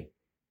I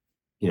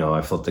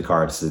flip the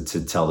cards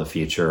to tell the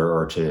future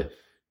or to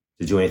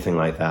do anything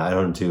like that. I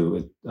don't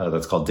do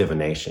that's called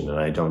divination, and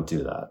I don't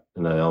do that.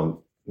 And I'm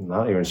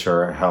not even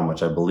sure how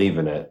much I believe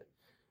in it.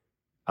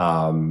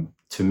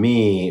 To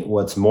me,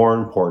 what's more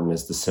important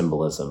is the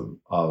symbolism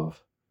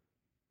of,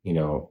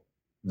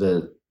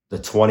 the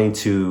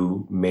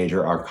 22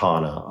 major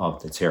arcana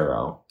of the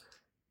tarot,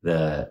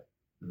 the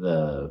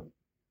the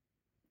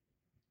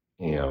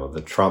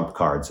trump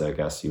cards, I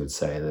guess you would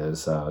say.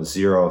 There's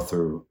 0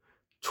 through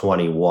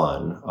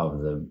 21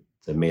 of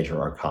the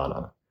major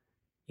arcana,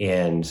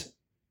 and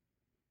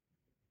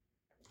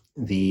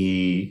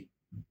the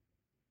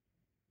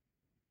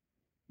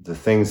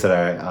things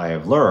that I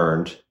have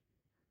learned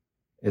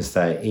is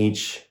that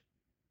each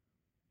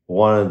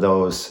one of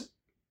those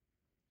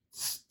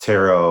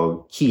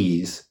tarot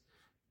keys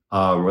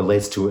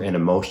relates to an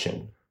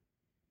emotion,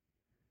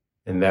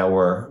 and that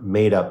we're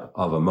made up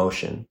of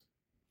emotion.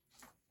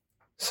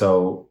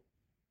 So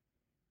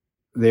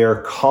they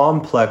are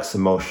complex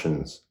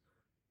emotions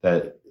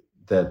that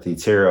the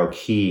tarot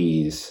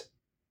keys,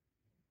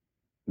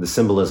 the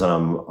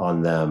symbolism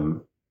on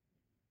them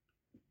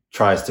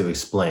tries to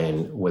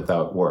explain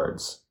without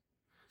words.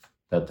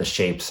 That the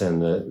shapes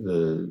and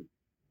the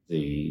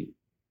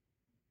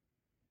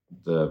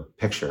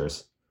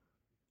pictures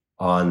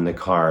on the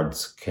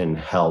cards can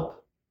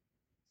help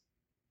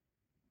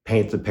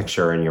paint the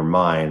picture in your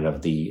mind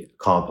of the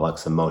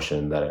complex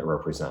emotion that it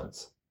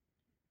represents.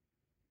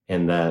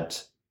 And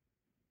that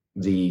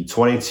the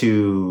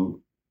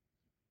 22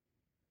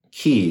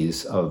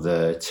 keys of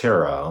the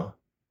tarot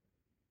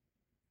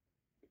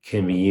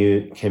can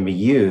be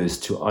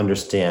used to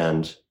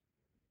understand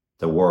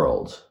the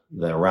world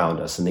that around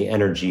us and the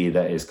energy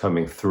that is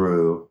coming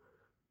through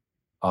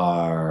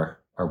our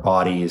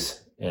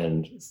bodies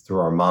and through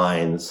our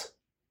minds,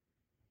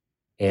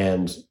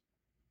 and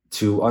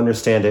to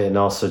understand it, and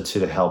also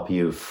to help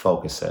you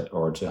focus it,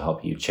 or to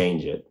help you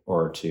change it,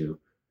 or to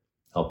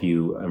help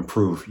you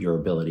improve your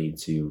ability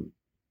to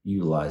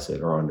utilize it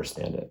or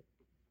understand it.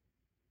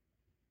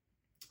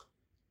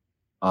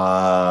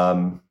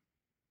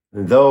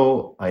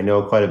 Though I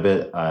know quite a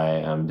bit, I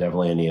am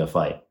definitely a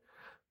neophyte.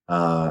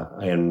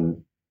 I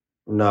am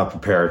not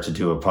prepared to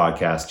do a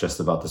podcast just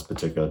about this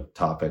particular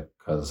topic,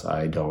 because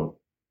I don't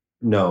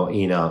know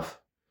enough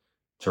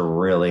to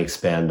really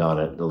expand on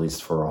it, at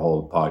least for a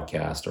whole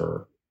podcast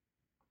or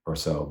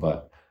so.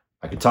 But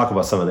I can talk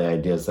about some of the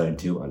ideas that I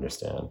do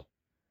understand.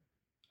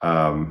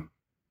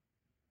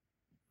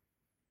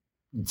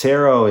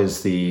 Tarot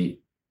is it's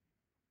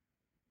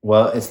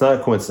not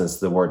a coincidence.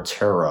 The word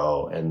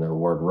tarot and the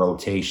word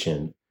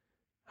rotation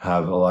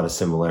have a lot of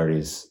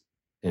similarities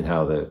in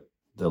how the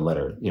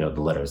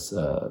letters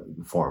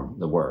form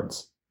the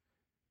words.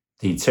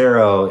 The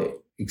tarot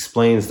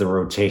explains the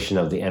rotation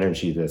of the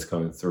energy that's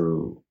going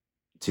through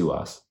to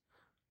us,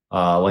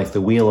 like the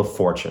Wheel of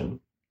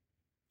Fortune,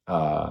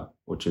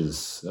 which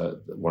is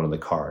one of the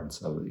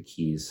cards of the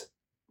keys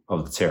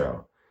of the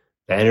tarot.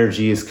 The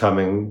energy is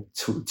coming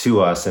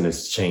to us, and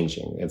it's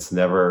changing. It's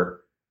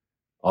never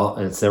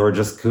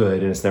just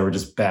good, and it's never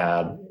just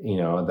bad.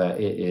 That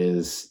it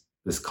is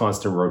this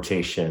constant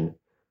rotation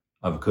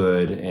of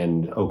good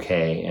and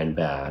okay and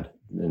bad,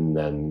 and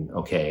then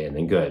okay and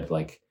then good.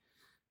 Like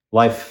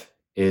life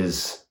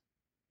is,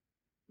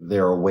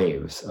 there are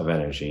waves of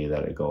energy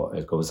that it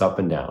goes up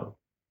and down,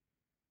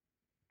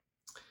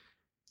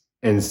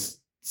 and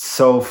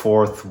so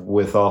forth,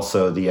 with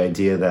also the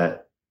idea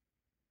that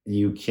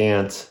you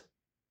can't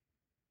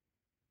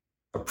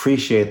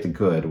appreciate the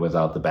good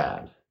without the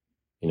bad.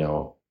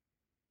 You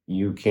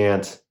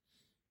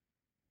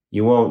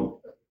won't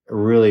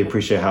really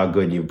appreciate how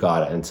good you've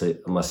got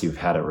it unless you've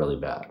had it really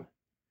bad.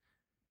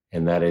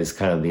 And that is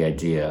kind of the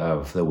idea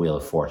of the Wheel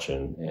of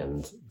Fortune,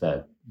 and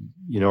that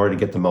in order to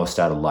get the most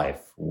out of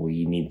life,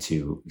 we need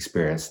to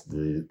experience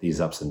these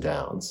ups and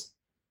downs.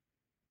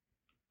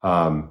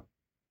 One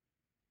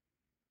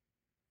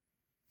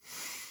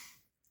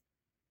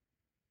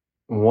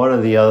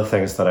of the other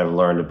things that I've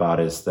learned about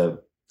is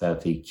that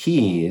the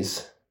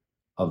keys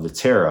of the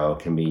tarot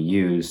can be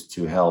used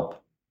to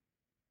help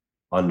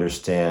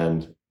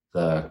understand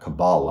the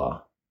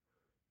Kabbalah,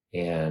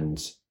 and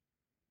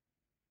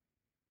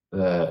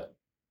that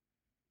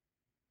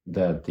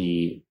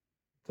the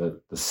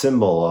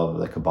symbol of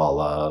the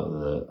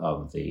Kabbalah,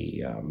 of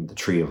the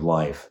tree of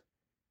life.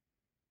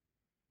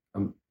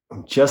 I'm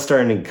just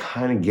starting to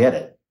kind of get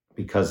it,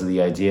 because of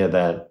the idea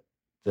that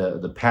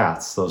the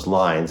paths, those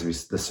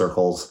lines, the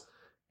circles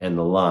and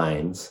the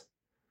lines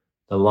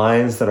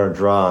that are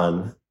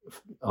drawn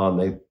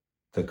on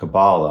the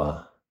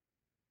Kabbalah,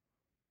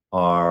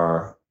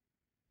 are,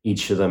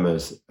 each of them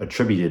is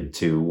attributed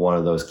to one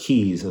of those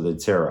keys of the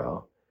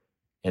tarot.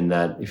 And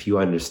that if you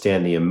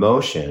understand the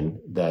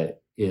emotion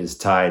that is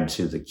tied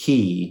to the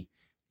key,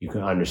 you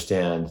can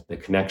understand the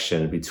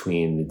connection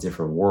between the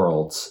different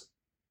worlds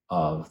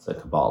of the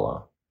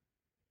Kabbalah.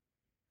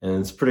 And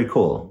it's pretty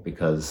cool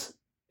because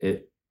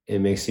it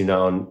makes you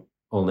not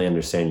only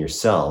understand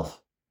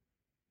yourself,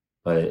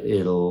 but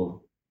it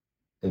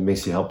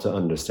makes you help to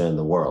understand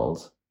the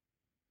world.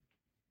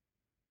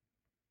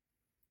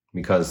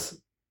 Because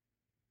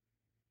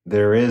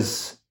there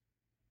is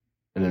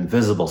an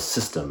invisible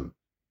system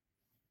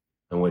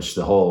in which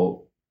the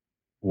whole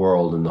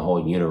world and the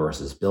whole universe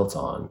is built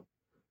on,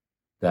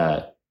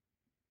 that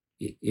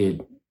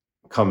it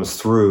comes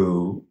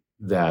through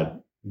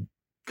that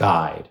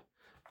guide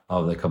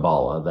of the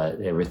Kabbalah,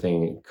 that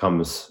everything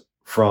comes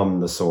from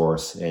the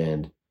source,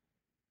 and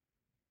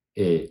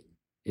it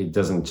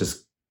doesn't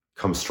just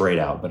come straight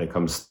out, but it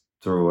comes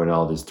through in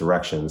all these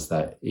directions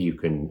that you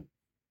can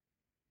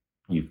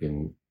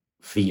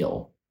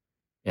feel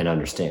and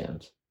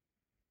understand.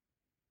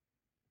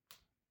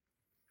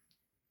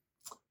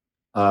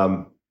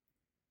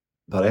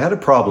 But I had a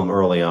problem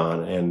early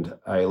on, and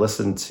I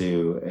listened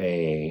to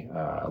a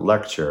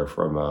lecture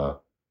from a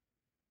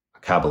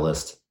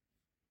Kabbalist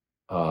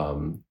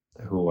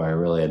who I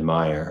really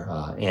admire,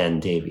 Ann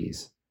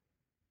Davies.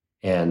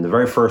 And the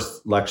very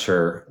first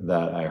lecture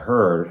that I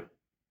heard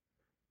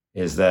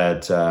is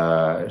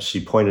that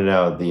she pointed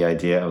out the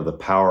idea of the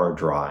power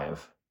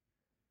drive.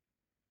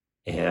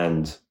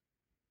 And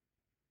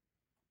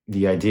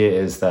the idea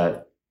is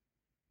that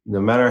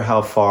no matter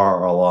how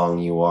far along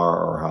you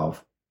are, or how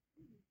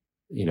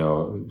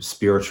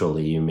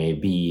spiritually you may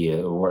be,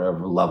 or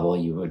whatever level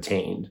you've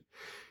attained,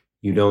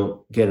 you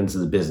don't get into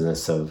the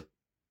business of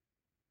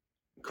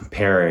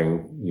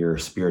comparing your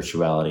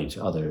spirituality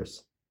to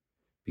others,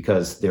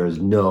 because there is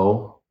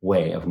no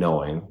way of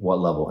knowing what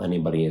level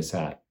anybody is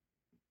at.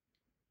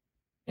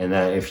 And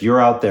that if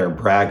you're out there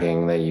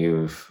bragging that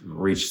you've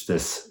reached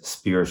this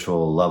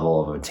spiritual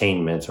level of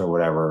attainment or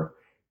whatever,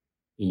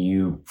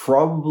 you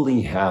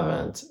probably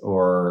haven't,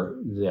 or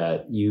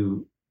that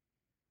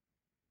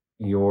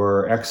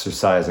you're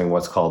exercising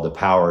what's called the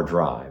power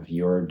drive,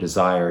 your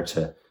desire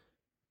to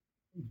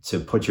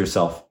put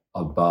yourself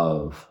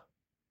above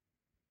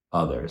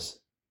others.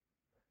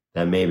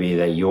 That maybe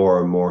that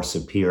you're more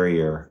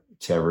superior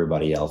to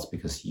everybody else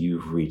because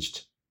you've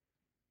reached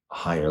a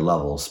higher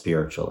level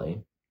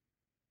spiritually.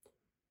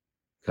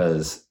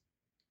 Because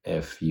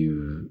if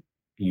you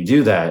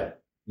do that,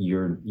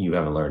 you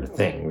haven't learned a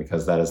thing,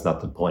 because that is not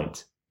the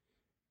point.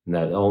 And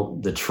that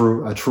a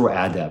true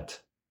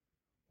adept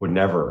would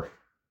never,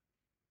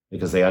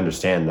 because they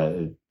understand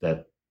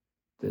that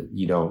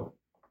you don't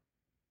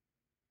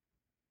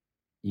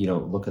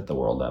look at the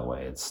world that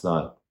way. It's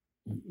not,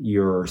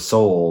 your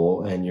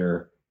soul and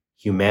your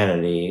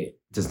humanity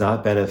does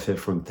not benefit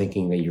from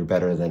thinking that you're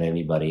better than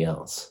anybody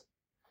else.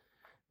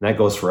 And that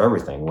goes for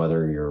everything,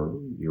 whether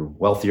you're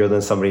wealthier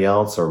than somebody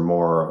else, or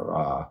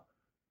more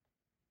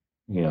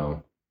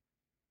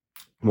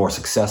more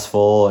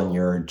successful in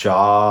your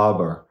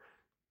job, or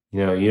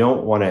you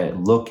don't want to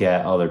look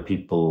at other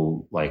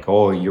people like,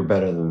 oh, you're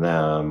better than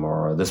them,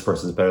 or this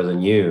person's better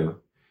than you.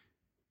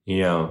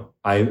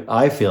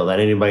 I feel that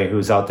anybody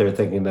who's out there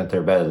thinking that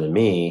they're better than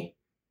me,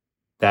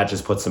 that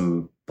just puts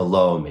them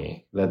below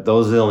me. That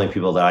those are the only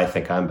people that I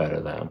think I'm better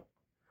than,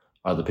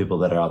 are the people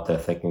that are out there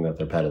thinking that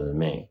they're better than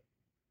me.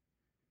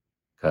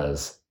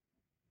 Because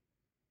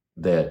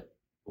that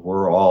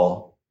we're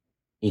all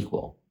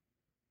equal.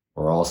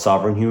 We're all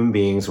sovereign human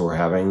beings. We're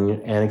having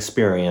an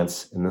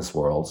experience in this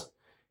world,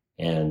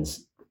 and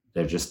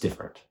they're just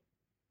different.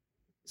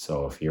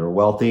 So if you're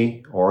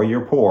wealthy or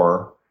you're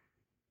poor,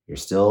 you're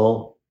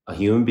still a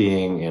human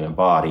being in a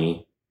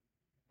body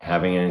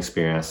having an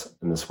experience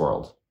in this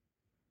world.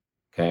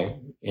 Okay?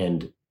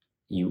 And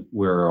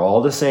we're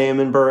all the same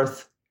in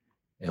birth,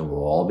 and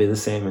we'll all be the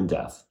same in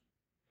death.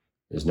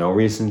 There's no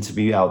reason to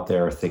be out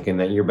there thinking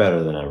that you're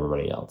better than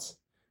everybody else.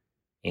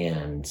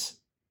 And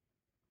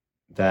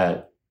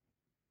that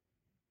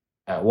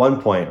at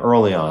one point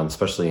early on,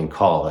 especially in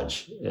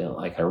college,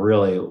 like I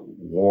really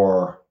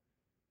wore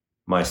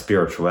my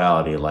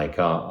spirituality like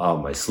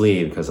on my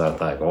sleeve, because I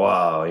thought,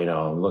 wow,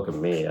 look at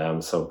me,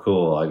 I'm so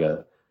cool.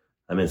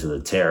 I'm into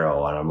the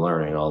tarot and I'm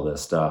learning all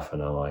this stuff,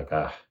 and I'm like,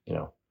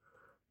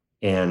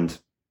 and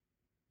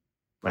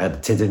I had the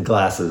tinted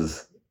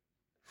glasses,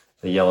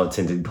 the yellow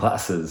tinted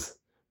glasses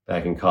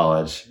back in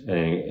college,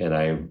 and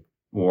I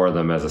wore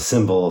them as a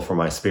symbol for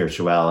my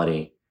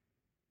spirituality.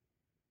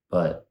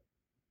 But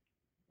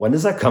when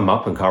does that come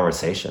up in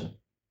conversation?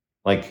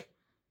 Like,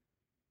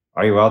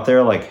 are you out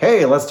there like,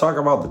 hey, let's talk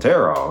about the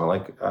tarot?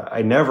 Like,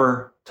 I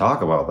never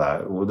talk about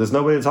that. There's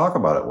nobody to talk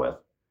about it with.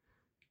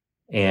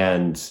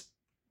 And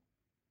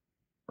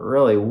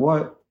really,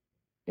 what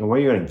are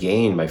you going to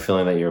gain by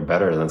feeling that you're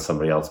better than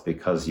somebody else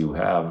because you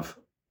have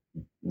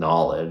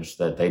knowledge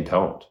that they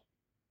don't?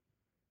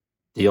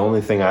 The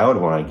only thing I would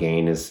want to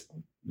gain is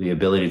the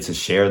ability to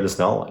share this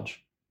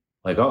knowledge.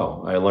 Like,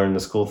 oh, I learned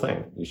this cool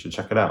thing. You should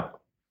check it out.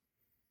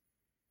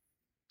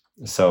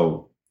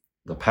 So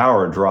the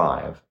power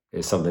drive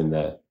is something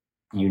that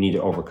you need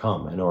to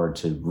overcome in order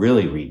to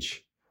really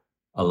reach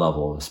a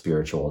level of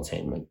spiritual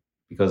attainment,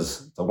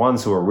 because the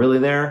ones who are really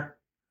there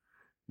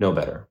know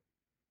better.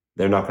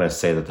 They're not going to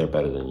say that they're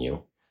better than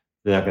you.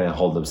 They're not going to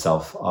hold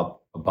themselves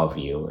up above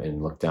you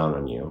and look down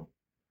on you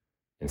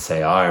and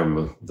say,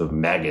 I'm the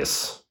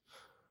Magus,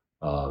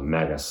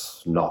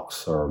 Magus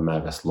Nox or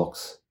Magus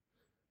Lux.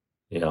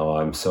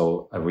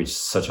 I've reached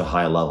such a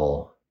high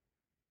level,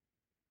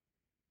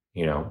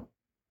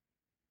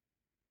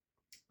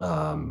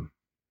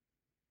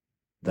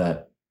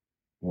 that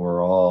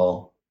we're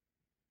all,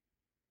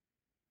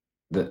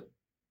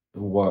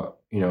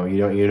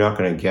 you're not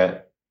going to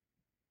get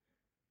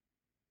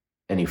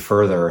any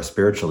further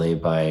spiritually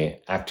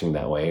by acting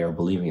that way or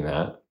believing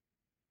that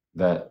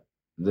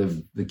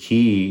the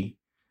key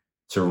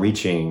to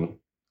reaching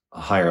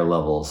higher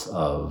levels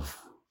of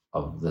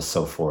the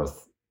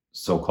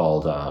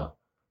so-called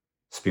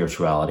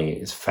spirituality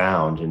is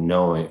found in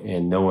knowing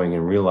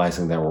and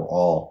realizing that we're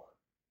all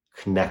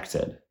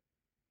connected.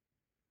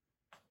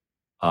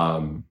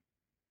 And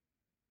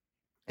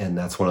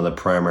that's one of the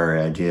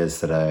primary ideas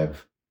that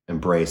I've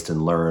embraced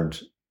and learned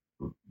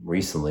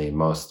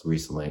most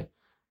recently,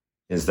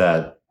 is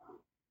that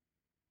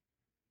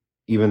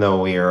even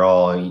though we are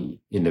all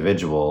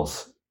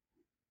individuals,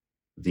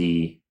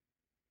 the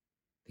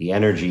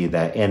energy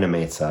that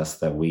animates us,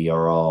 that we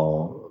are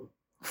all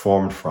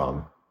formed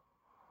from,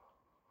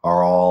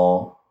 are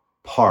all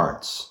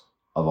parts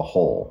of a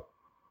whole.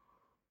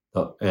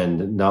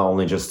 And not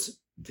only just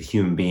the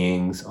human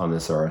beings on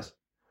this earth,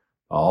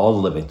 all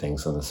the living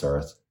things on this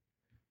earth,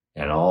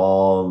 and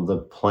all the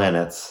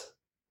planets,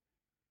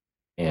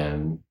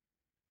 and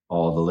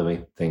all the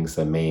living things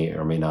that may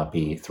or may not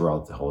be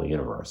throughout the whole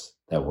universe,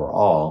 that we're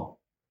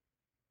all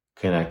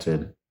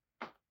connected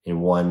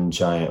in one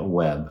giant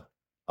web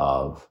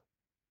of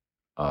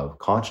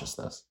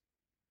consciousness,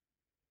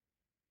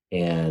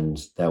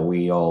 and that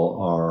we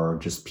all are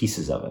just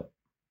pieces of it.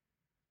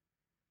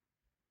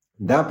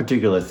 That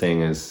particular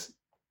thing is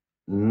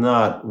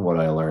not what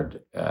I learned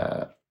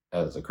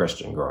as a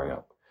Christian growing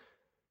up.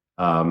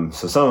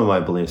 So some of my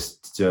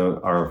beliefs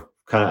are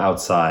kind of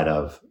outside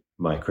of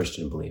my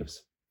Christian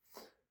beliefs,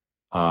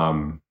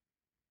 but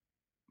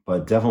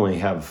definitely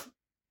have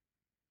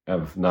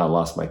not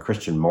lost my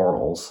Christian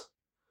morals.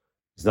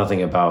 There's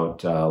nothing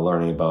about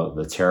learning about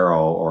the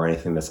tarot or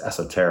anything that's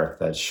esoteric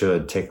that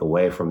should take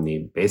away from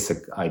the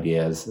basic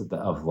ideas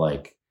of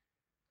like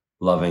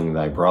loving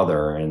thy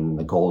brother and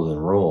the golden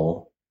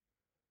rule,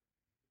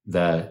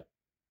 that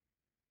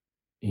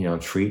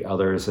treat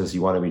others as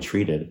you want to be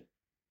treated.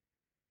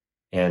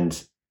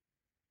 And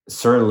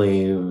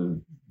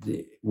certainly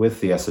with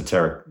the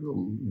esoteric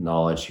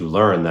knowledge, you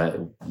learn that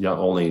not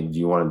only do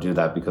you want to do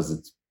that because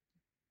it's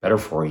better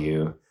for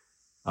you,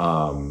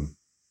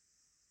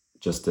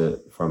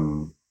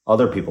 from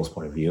other people's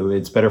point of view,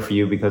 it's better for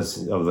you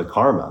because of the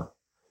karma.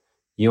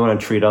 You want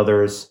to treat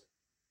others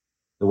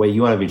the way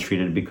you want to be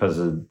treated, because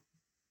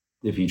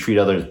if you treat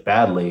others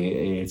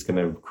badly, it's going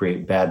to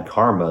create bad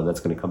karma that's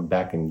going to come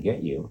back and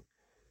get you.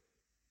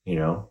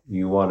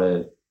 You want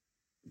to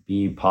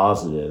be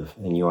positive,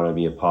 and you want to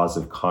be a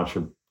positive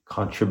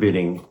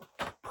contributing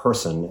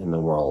person in the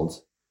world,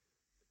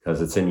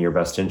 because it's in your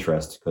best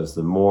interest, because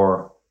the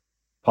more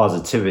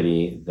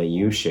positivity that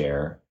you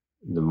share,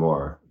 the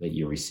more that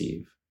you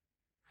receive.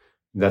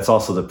 That's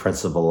also the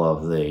principle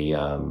of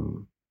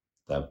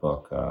that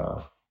book,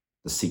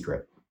 The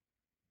Secret.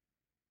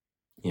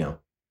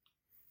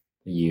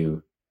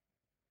 You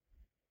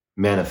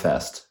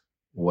manifest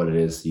what it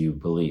is you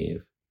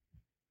believe.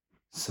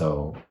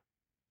 So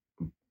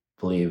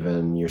believe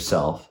in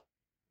yourself,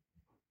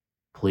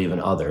 believe in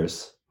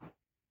others,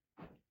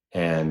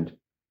 and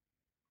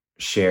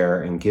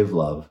share and give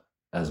love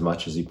as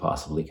much as you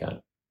possibly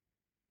can.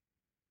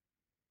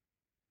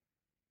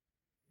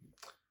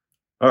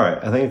 All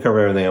right, I think I covered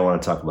everything I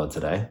want to talk about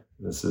today.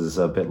 This is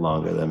a bit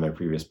longer than my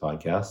previous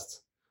podcasts,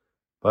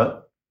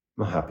 but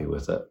I'm happy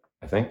with it,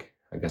 I think.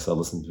 I guess I'll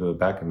listen to it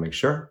back and make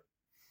sure.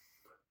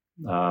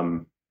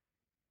 But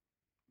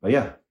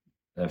yeah,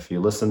 if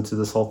you listen to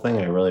this whole thing,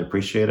 I really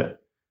appreciate it.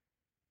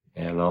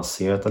 And I'll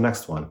see you at the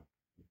next one.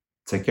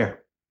 Take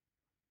care.